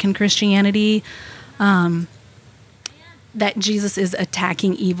American Christianity, that Jesus is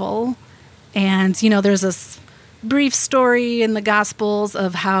attacking evil. And, you know, there's this brief story in the Gospels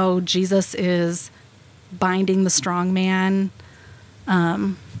of how Jesus is binding the strong man.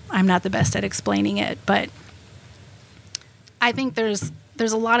 I'm not the best at explaining it, but I think there's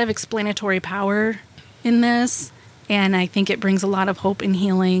a lot of explanatory power in this, and I think it brings a lot of hope and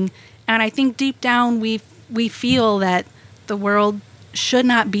healing. And I think deep down we feel that the world should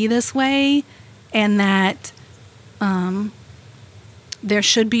not be this way, and that there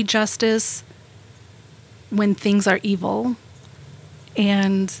should be justice when things are evil,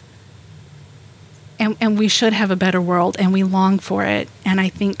 and we should have a better world, and we long for it. And I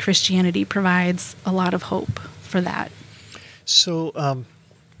think Christianity provides a lot of hope for that. So,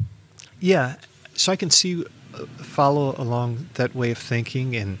 so I can follow along that way of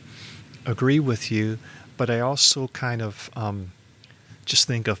thinking, and agree with you, but I also kind of just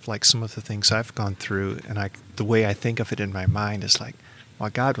think of like some of the things I've gone through, and the way I think of it in my mind is like, well,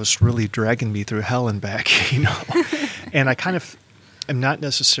 God was really dragging me through hell and back, you know. And I kind of am not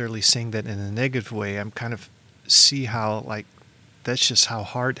necessarily saying that in a negative way. I'm kind of see how like that's just how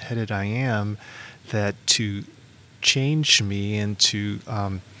hard-headed I am, that to change me and to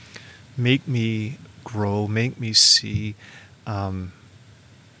make me grow, make me see, that,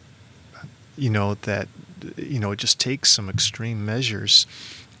 it just takes some extreme measures.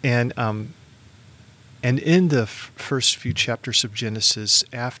 And in the first few chapters of Genesis,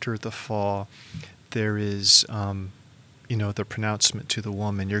 after the fall, there is, the pronouncement to the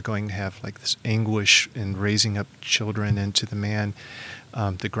woman, you're going to have like this anguish in raising up children, and to the man,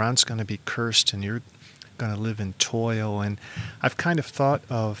 the ground's going to be cursed and you're going to live in toil. And I've kind of thought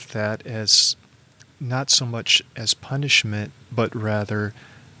of that as not so much as punishment, but rather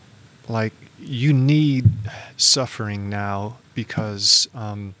like you need suffering now because,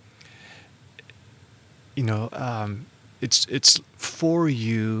 it's for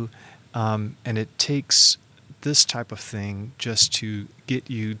you, and it takes this type of thing just to get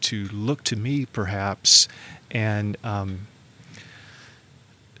you to look to me, perhaps. And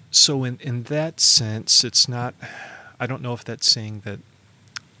so in that sense, it's not, I don't know if that's saying that,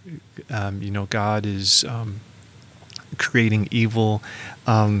 God is creating evil,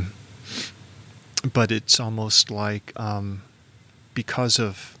 but it's almost like because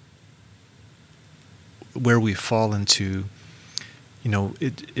of where we fall into,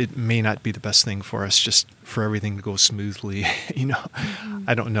 it may not be the best thing for us just for everything to go smoothly,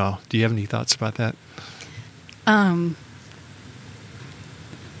 I don't know. Do you have any thoughts about that?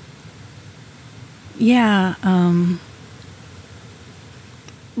 Yeah.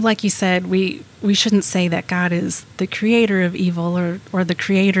 Like you said, we shouldn't say that God is the creator of evil or the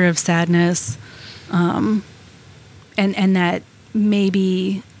creator of sadness, and that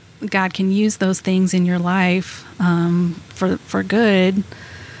maybe God can use those things in your life for good.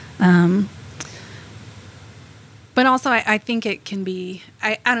 But also, I think it can be,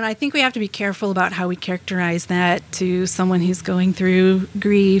 I don't know, I think we have to be careful about how we characterize that to someone who's going through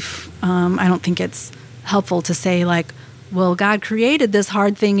grief. I don't think it's helpful to say, like, well, God created this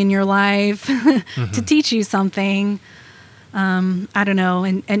hard thing in your life to teach you something. I don't know,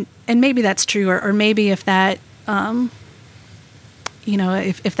 and maybe that's true, or maybe if that,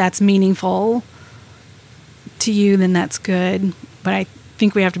 if that's meaningful to you, then that's good. But I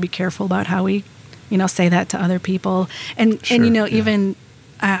think we have to be careful about how we, say that to other people. And Sure, even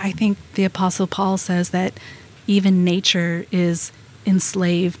I think the Apostle Paul says that even nature is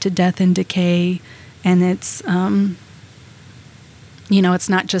enslaved to death and decay, and it's it's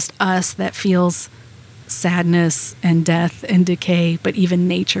not just us that feels sadness and death and decay, but even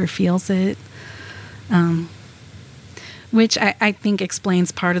nature feels it, which I think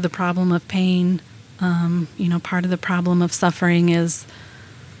explains part of the problem of pain. Part of the problem of suffering is,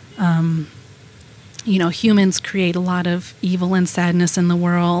 humans create a lot of evil and sadness in the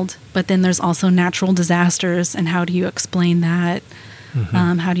world, but then there's also natural disasters, and how do you explain that?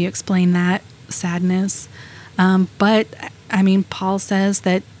 How do you explain that sadness? But, Paul says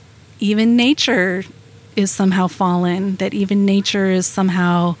that even nature is somehow fallen, that even nature is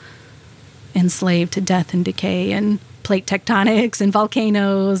somehow enslaved to death and decay and plate tectonics and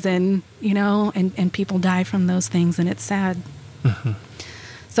volcanoes and people die from those things, and it's sad.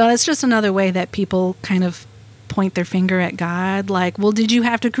 So it's just another way that people kind of point their finger at God, like, well, did you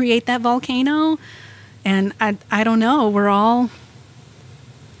have to create that volcano? And I don't know. We're all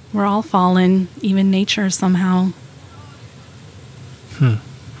fallen, even nature somehow. Do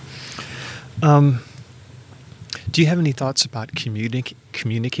you have any thoughts about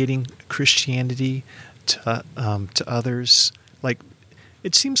communicating Christianity to others? Like,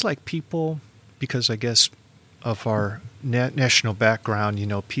 it seems like people, because I guess of our national background,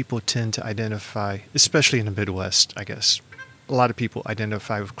 people tend to identify, especially in the Midwest, I guess, a lot of people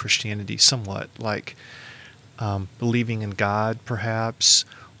identify with Christianity somewhat, like believing in God, perhaps,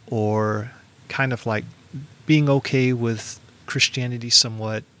 or kind of like being okay with Christianity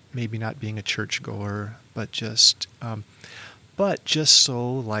somewhat, maybe not being a churchgoer, but just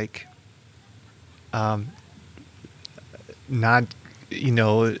so like not,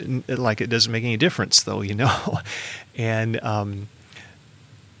 like it doesn't make any difference though, and I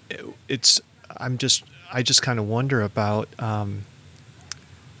just kind of wonder about how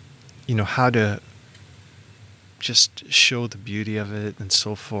to just show the beauty of it and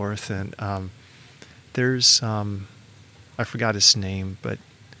so forth. And there's I forgot his name, but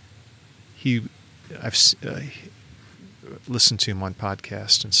listened to him on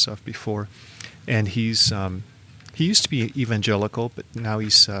podcasts and stuff before, and he used to be evangelical, but now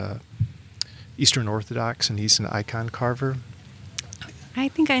he's Eastern Orthodox, and he's an icon carver. I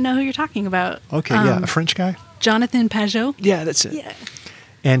think I know who you're talking about. Okay, yeah, a French guy? Jonathan Pajot. Yeah, that's it. Yeah.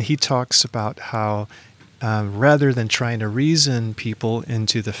 And he talks about how rather than trying to reason people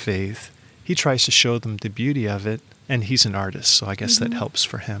into the faith, he tries to show them the beauty of it, and he's an artist, so I guess that helps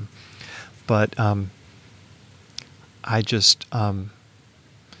for him. But I just, do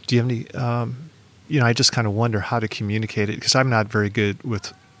you have any, I just kind of wonder how to communicate it, because I'm not very good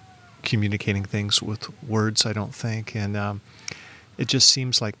with communicating things with words, I don't think, and it just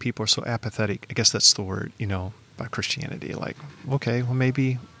seems like people are so apathetic. I guess that's the word, about Christianity. Like, okay, well,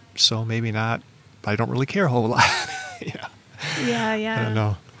 maybe so, maybe not, but I don't really care a whole lot. Yeah. I don't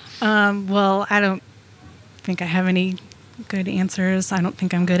know. Well, I don't think I have any good answers. I don't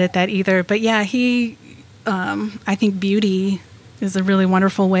think I'm good at that either. But yeah, I think beauty is a really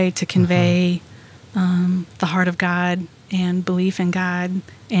wonderful way to convey the heart of God and belief in God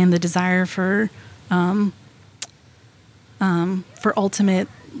and the desire for ultimate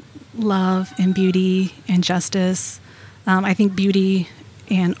love and beauty and justice. I think beauty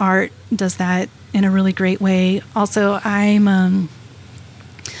and art does that in a really great way. Also, when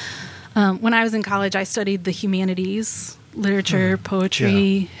I was in college, I studied the humanities, literature,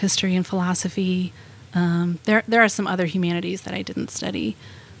 poetry, history, and philosophy. There are some other humanities that I didn't study,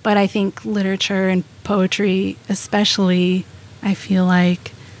 but I think literature and poetry, especially, I feel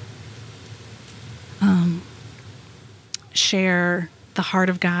like share the heart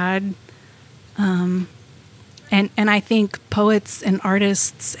of God. And I think poets and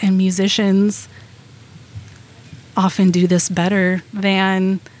artists and musicians often do this better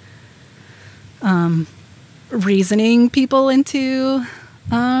than reasoning people into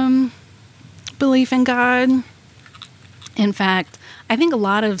belief in God. In fact, I think a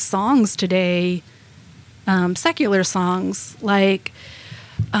lot of songs today, secular songs, like,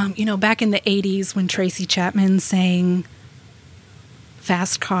 back in the 80s when Tracy Chapman sang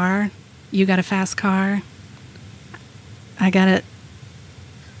Fast Car, You Got a Fast Car, I got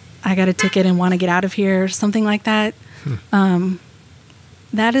a ticket and want to get out of here, something like that.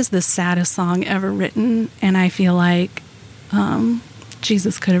 That is the saddest song ever written, and I feel like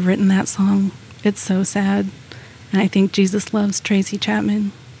Jesus could have written that song. It's so sad, and I think Jesus loves Tracy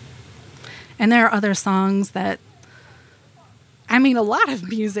Chapman. And there are other songs that, a lot of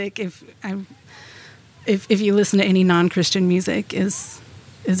music, if you listen to any non-Christian music, is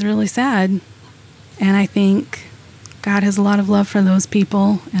really sad, and I think God has a lot of love for those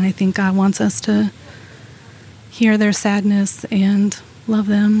people, and I think God wants us to hear their sadness and love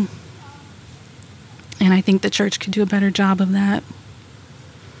them. And I think the church could do a better job of that.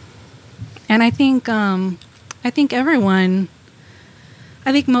 And I think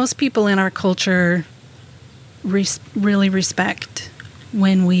most people in our culture really respect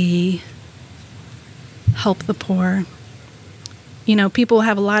when we help the poor. People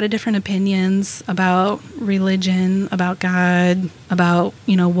have a lot of different opinions about religion, about God, about,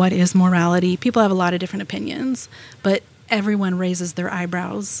 what is morality. People have a lot of different opinions, but everyone raises their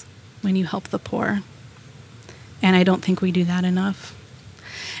eyebrows when you help the poor. And I don't think we do that enough.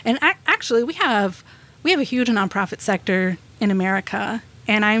 And actually, we have a huge nonprofit sector in America,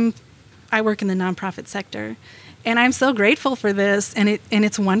 and I work in the nonprofit sector, and I'm so grateful for this, and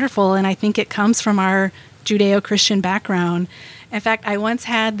it's wonderful, and I think it comes from our Judeo-Christian background. In fact, I once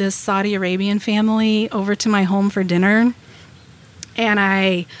had this Saudi Arabian family over to my home for dinner, and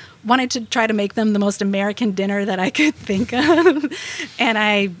I wanted to try to make them the most American dinner that I could think of. And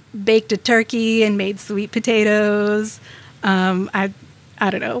I baked a turkey and made sweet potatoes. I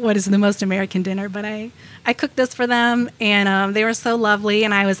don't know what is the most American dinner, but I cooked this for them, and they were so lovely.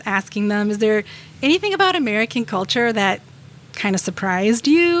 And I was asking them, is there anything about American culture that kind of surprised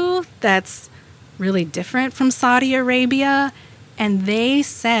you that's really different from Saudi Arabia? And they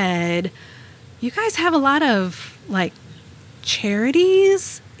said, you guys have a lot of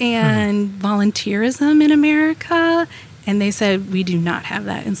charities and volunteerism in America. And they said, we do not have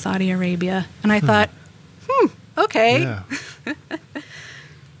that in Saudi Arabia. And I thought, okay. Yeah.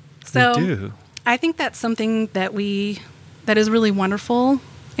 So we do. I think that's something that is really wonderful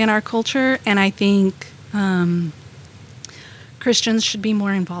in our culture. And I think Christians should be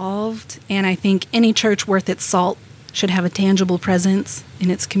more involved. And I think any church worth its salt should have a tangible presence in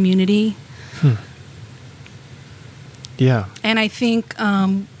its community. Yeah. And I think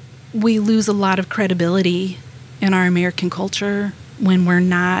we lose a lot of credibility in our American culture when we're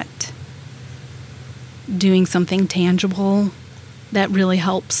not doing something tangible that really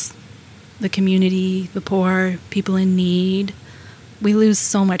helps the community, the poor, people in need, we lose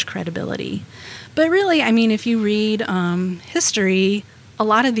so much credibility. But really, I mean, if you read history, a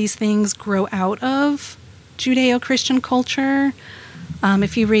lot of these things grow out of Judeo-Christian culture.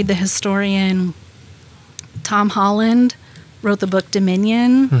 If you read the historian Tom Holland, wrote the book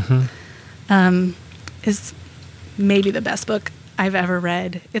Dominion, is maybe the best book I've ever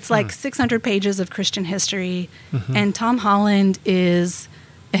read. It's like 600 pages of Christian history, and Tom Holland is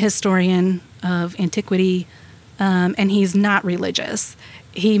a historian of antiquity, and he's not religious.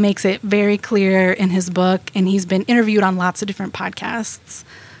 He makes it very clear in his book, and he's been interviewed on lots of different podcasts.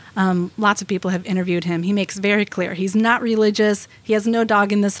 Lots of people have interviewed him. He makes very clear he's not religious. He has no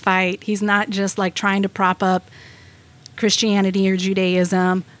dog in this fight. He's not just like trying to prop up Christianity or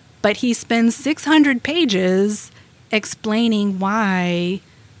Judaism, but he spends 600 pages explaining why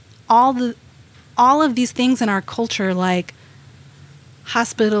all of these things in our culture, like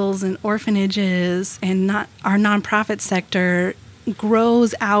hospitals and orphanages and our nonprofit sector,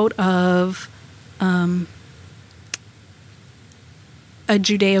 grows out of a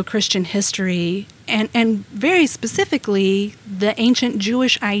Judeo-Christian history, and very specifically the ancient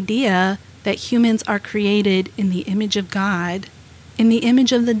Jewish idea that humans are created in the image of God, in the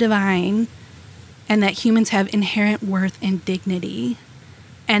image of the divine, and that humans have inherent worth and dignity,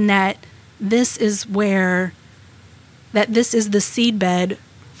 and that this is the seedbed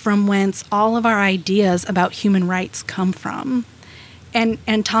from whence all of our ideas about human rights come from.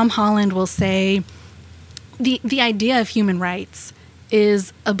 And Tom Holland will say the idea of human rights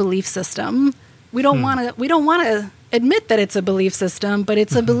is a belief system. We don't want to admit that it's a belief system, but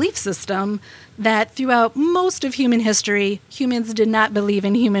it's a belief system that throughout most of human history, humans did not believe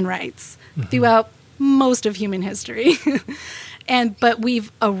in human rights. Throughout most of human history. But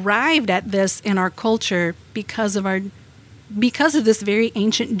we've arrived at this in our culture because of this very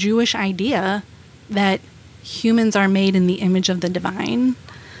ancient Jewish idea that humans are made in the image of the divine.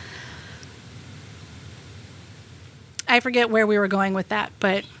 I forget where we were going with that,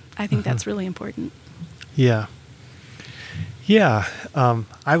 but I think that's really important. Yeah.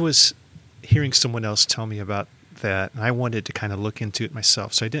 I was hearing someone else tell me about that, and I wanted to kind of look into it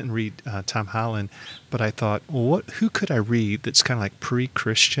myself. So I didn't read Tom Holland, but I thought, well, who could I read that's kind of like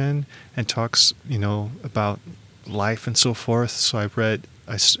pre-Christian and talks, about life and so forth? So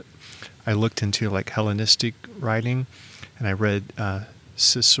I looked into like Hellenistic writing, and I read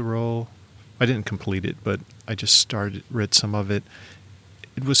Cicero. I didn't complete it, but I just read some of it.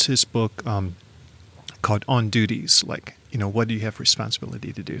 It was his book called On Duties, like, what do you have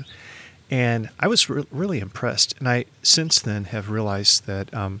responsibility to do? And I was really impressed. And I, since then, have realized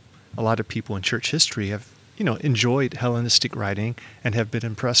that a lot of people in church history have, enjoyed Hellenistic writing and have been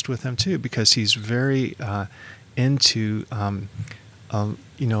impressed with him too, because he's very into,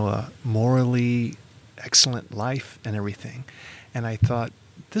 a morally excellent life and everything. And I thought,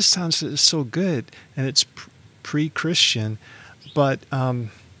 this sounds so good, and it's pre-Christian. But the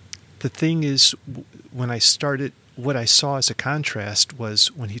thing is, what I saw as a contrast was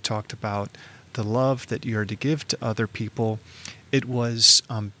when he talked about the love that you are to give to other people, it was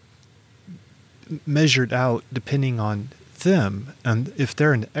measured out depending on them. And if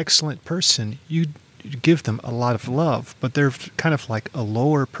they're an excellent person, you give them a lot of love, but they're kind of like a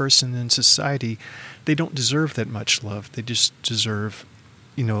lower person in society. They don't deserve that much love. They just deserve,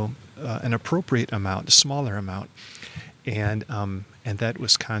 an appropriate amount, a smaller amount. And that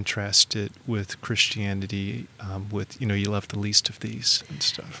was contrasted with Christianity, with, you love the least of these and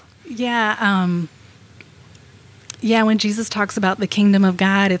stuff. Yeah. When Jesus talks about the kingdom of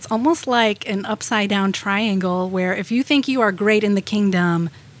God, it's almost like an upside down triangle where if you think you are great in the kingdom,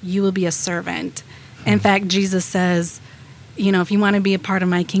 you will be a servant. In fact, Jesus says, if you want to be a part of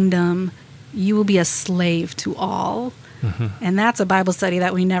my kingdom, you will be a slave to all. And that's a Bible study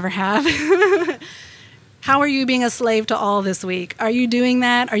that we never have. How are you being a slave to all this week? Are you doing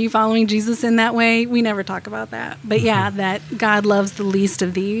that? Are you following Jesus in that way? We never talk about that. But that God loves the least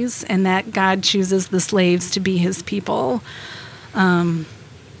of these, and that God chooses the slaves to be his people.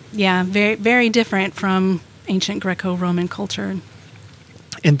 Very, very different from ancient Greco-Roman culture.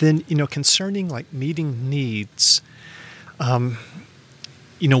 And then, concerning like meeting needs, we're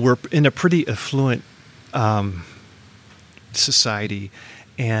in a pretty affluent society,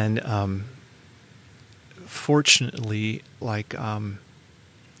 and fortunately, like,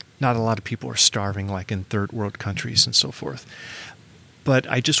 not a lot of people are starving like in third world countries and so forth. But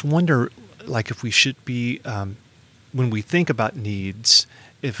I just wonder, like, if we should be, when we think about needs,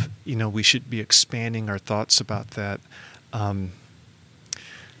 if, we should be expanding our thoughts about that.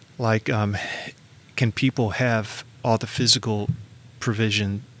 Can people have all the physical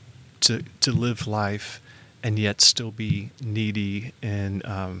provision to live life and yet still be needy in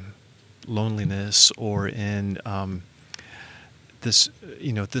loneliness or in this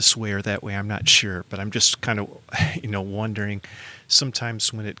way or that way. I'm not sure, but I'm just kind of wondering.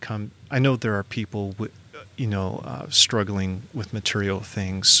 Sometimes when it comes, I know there are people struggling with material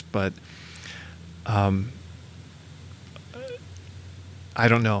things, but I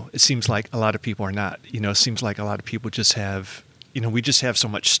don't know. It seems like a lot of people are not. It seems like a lot of people just have, we just have so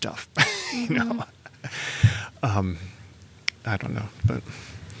much stuff. Mm-hmm. I don't know, but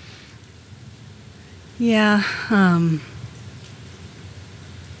yeah.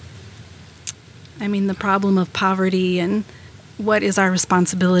 I mean, the problem of poverty and what is our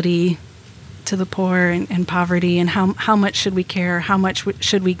responsibility to the poor and poverty, and how much should we care? How much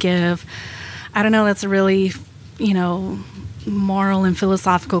should we give? I don't know. That's a really, moral and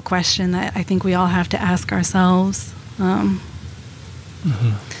philosophical question that I think we all have to ask ourselves.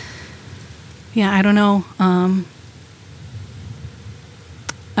 Mm-hmm. Yeah, I don't know.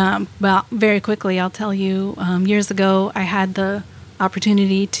 Well, very quickly, I'll tell you. Years ago, I had the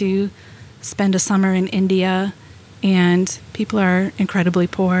opportunity to spend a summer in India, and people are incredibly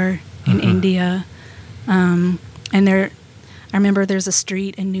poor in India. I remember there's a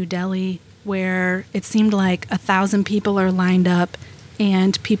street in New Delhi where it seemed like 1,000 people are lined up,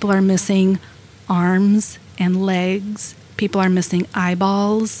 and people are missing arms and legs. People are missing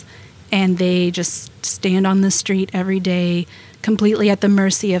eyeballs, and they just stand on the street every day, completely at the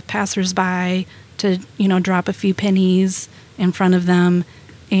mercy of passersby to, drop a few pennies in front of them.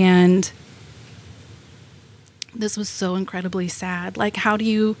 And this was so incredibly sad. Like, where do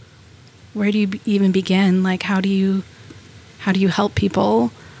you even begin? Like, how do you help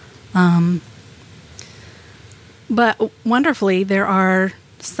people? But wonderfully, there are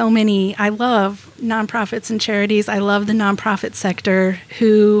so many. I love nonprofits and charities. I love the nonprofit sector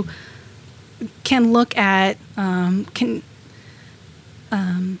who can look at,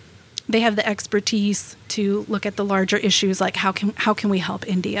 they have the expertise to look at the larger issues, like how can we help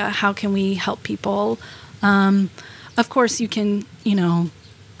India? How can we help people? Of course, you can,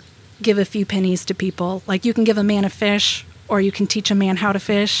 give a few pennies to people. Like, you can give a man a fish, or you can teach a man how to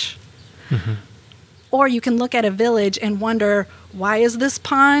fish. Mm-hmm. Or you can look at a village and wonder, why is this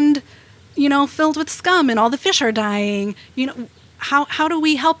pond, filled with scum and all the fish are dying? How do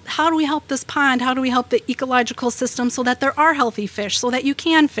we help this pond? How do we help the ecological system so that there are healthy fish, so that you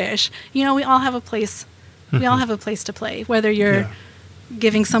can fish? We all have a place. We all have a place to play, whether you're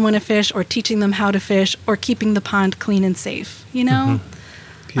giving someone a fish or teaching them how to fish or keeping the pond clean and safe, Yeah.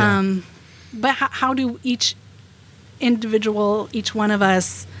 But how do each individual, each one of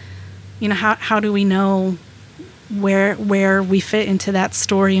us, how do we know where we fit into that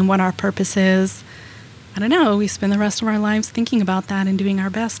story and what our purpose is? I don't know. We spend the rest of our lives thinking about that and doing our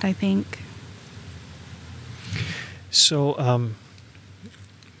best, I think. So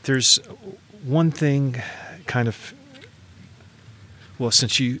there's one thing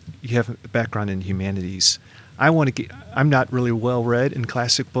since you have a background in humanities, I'm not really well read in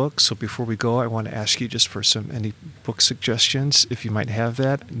classic books, so before we go, I want to ask you just for any book suggestions, if you might have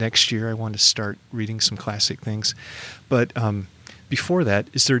that. Next year, I want to start reading some classic things. But before that,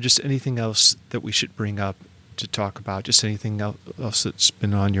 is there just anything else that we should bring up to talk about? Just anything else that's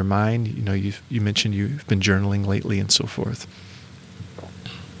been on your mind? You mentioned you've been journaling lately and so forth.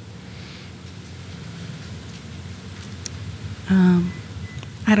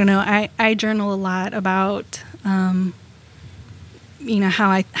 I don't know. I journal a lot about, how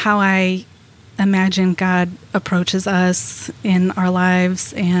I imagine God approaches us in our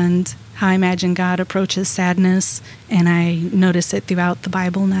lives, and how I imagine God approaches sadness, and I notice it throughout the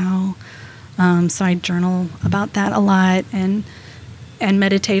Bible now. So I journal about that a lot and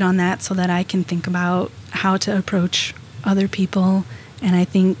meditate on that so that I can think about how to approach other people. And I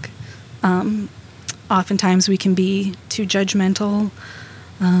think oftentimes we can be too judgmental.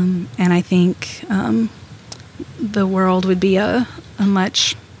 And I think the world would be a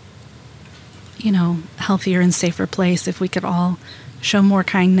much, healthier and safer place if we could all show more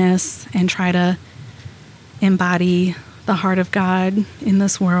kindness and try to embody the heart of God in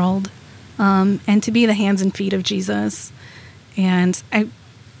this world, and to be the hands and feet of Jesus. And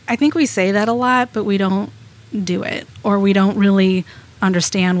I think we say that a lot, but we don't do it, or we don't really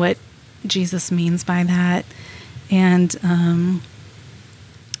understand what Jesus means by that. And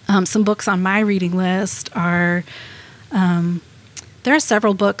some books on my reading list are, there are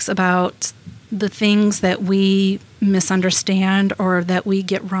several books about the things that we misunderstand or that we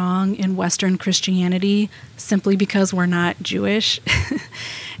get wrong in Western Christianity simply because we're not Jewish.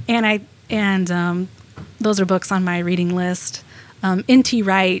 and those are books on my reading list. N.T.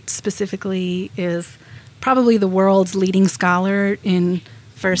 Wright specifically is probably the world's leading scholar in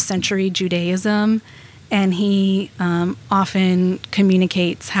first century Judaism, and he often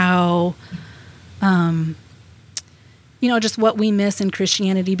communicates how, just what we miss in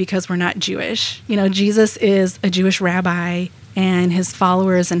Christianity because we're not Jewish. Jesus is a Jewish rabbi, and his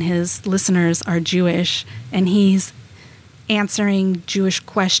followers and his listeners are Jewish, and he's answering Jewish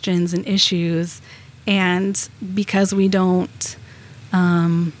questions and issues. And because we don't,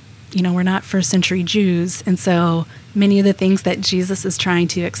 we're not first century Jews, and so many of the things that Jesus is trying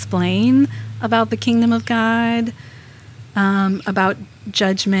to explain about the kingdom of God, about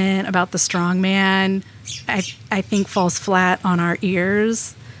judgment, about the strong man, I think falls flat on our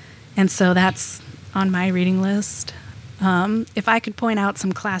ears. And so that's on my reading list. If I could point out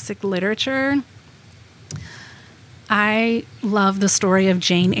some classic literature, I love the story of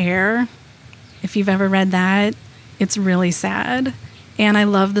Jane Eyre. If you've ever read that, it's really sad. And I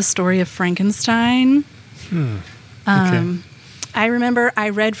love the story of Frankenstein. Okay. I remember I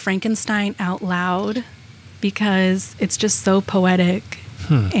read Frankenstein out loud because it's just so poetic,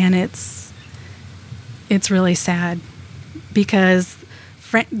 and it's really sad because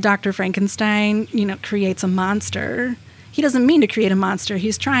Dr. Frankenstein, creates a monster. He doesn't mean to create a monster.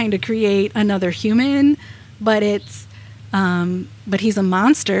 He's trying to create another human, but but he's a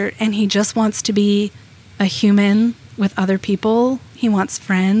monster, and he just wants to be a human with other people. He wants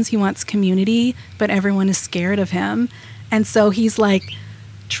friends, he wants community, but everyone is scared of him. And so he's like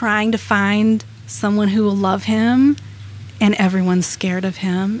trying to find someone who will love him, and everyone's scared of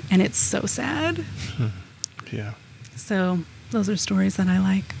him, and it's so sad. Yeah. So those are stories that I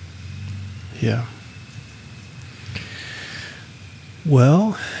like. Yeah.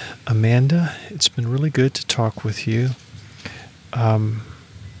 Well, Amanda, it's been really good to talk with you.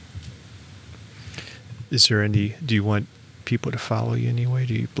 Do you want people to follow you anyway?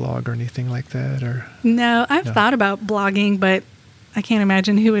 Do you blog or anything like that? Or No, I've thought about blogging, but I can't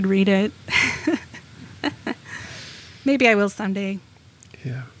imagine who would read it. Maybe I will someday.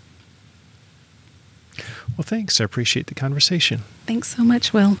 Yeah. Well, thanks. I appreciate the conversation. Thanks so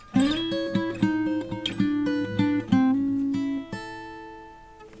much, Will.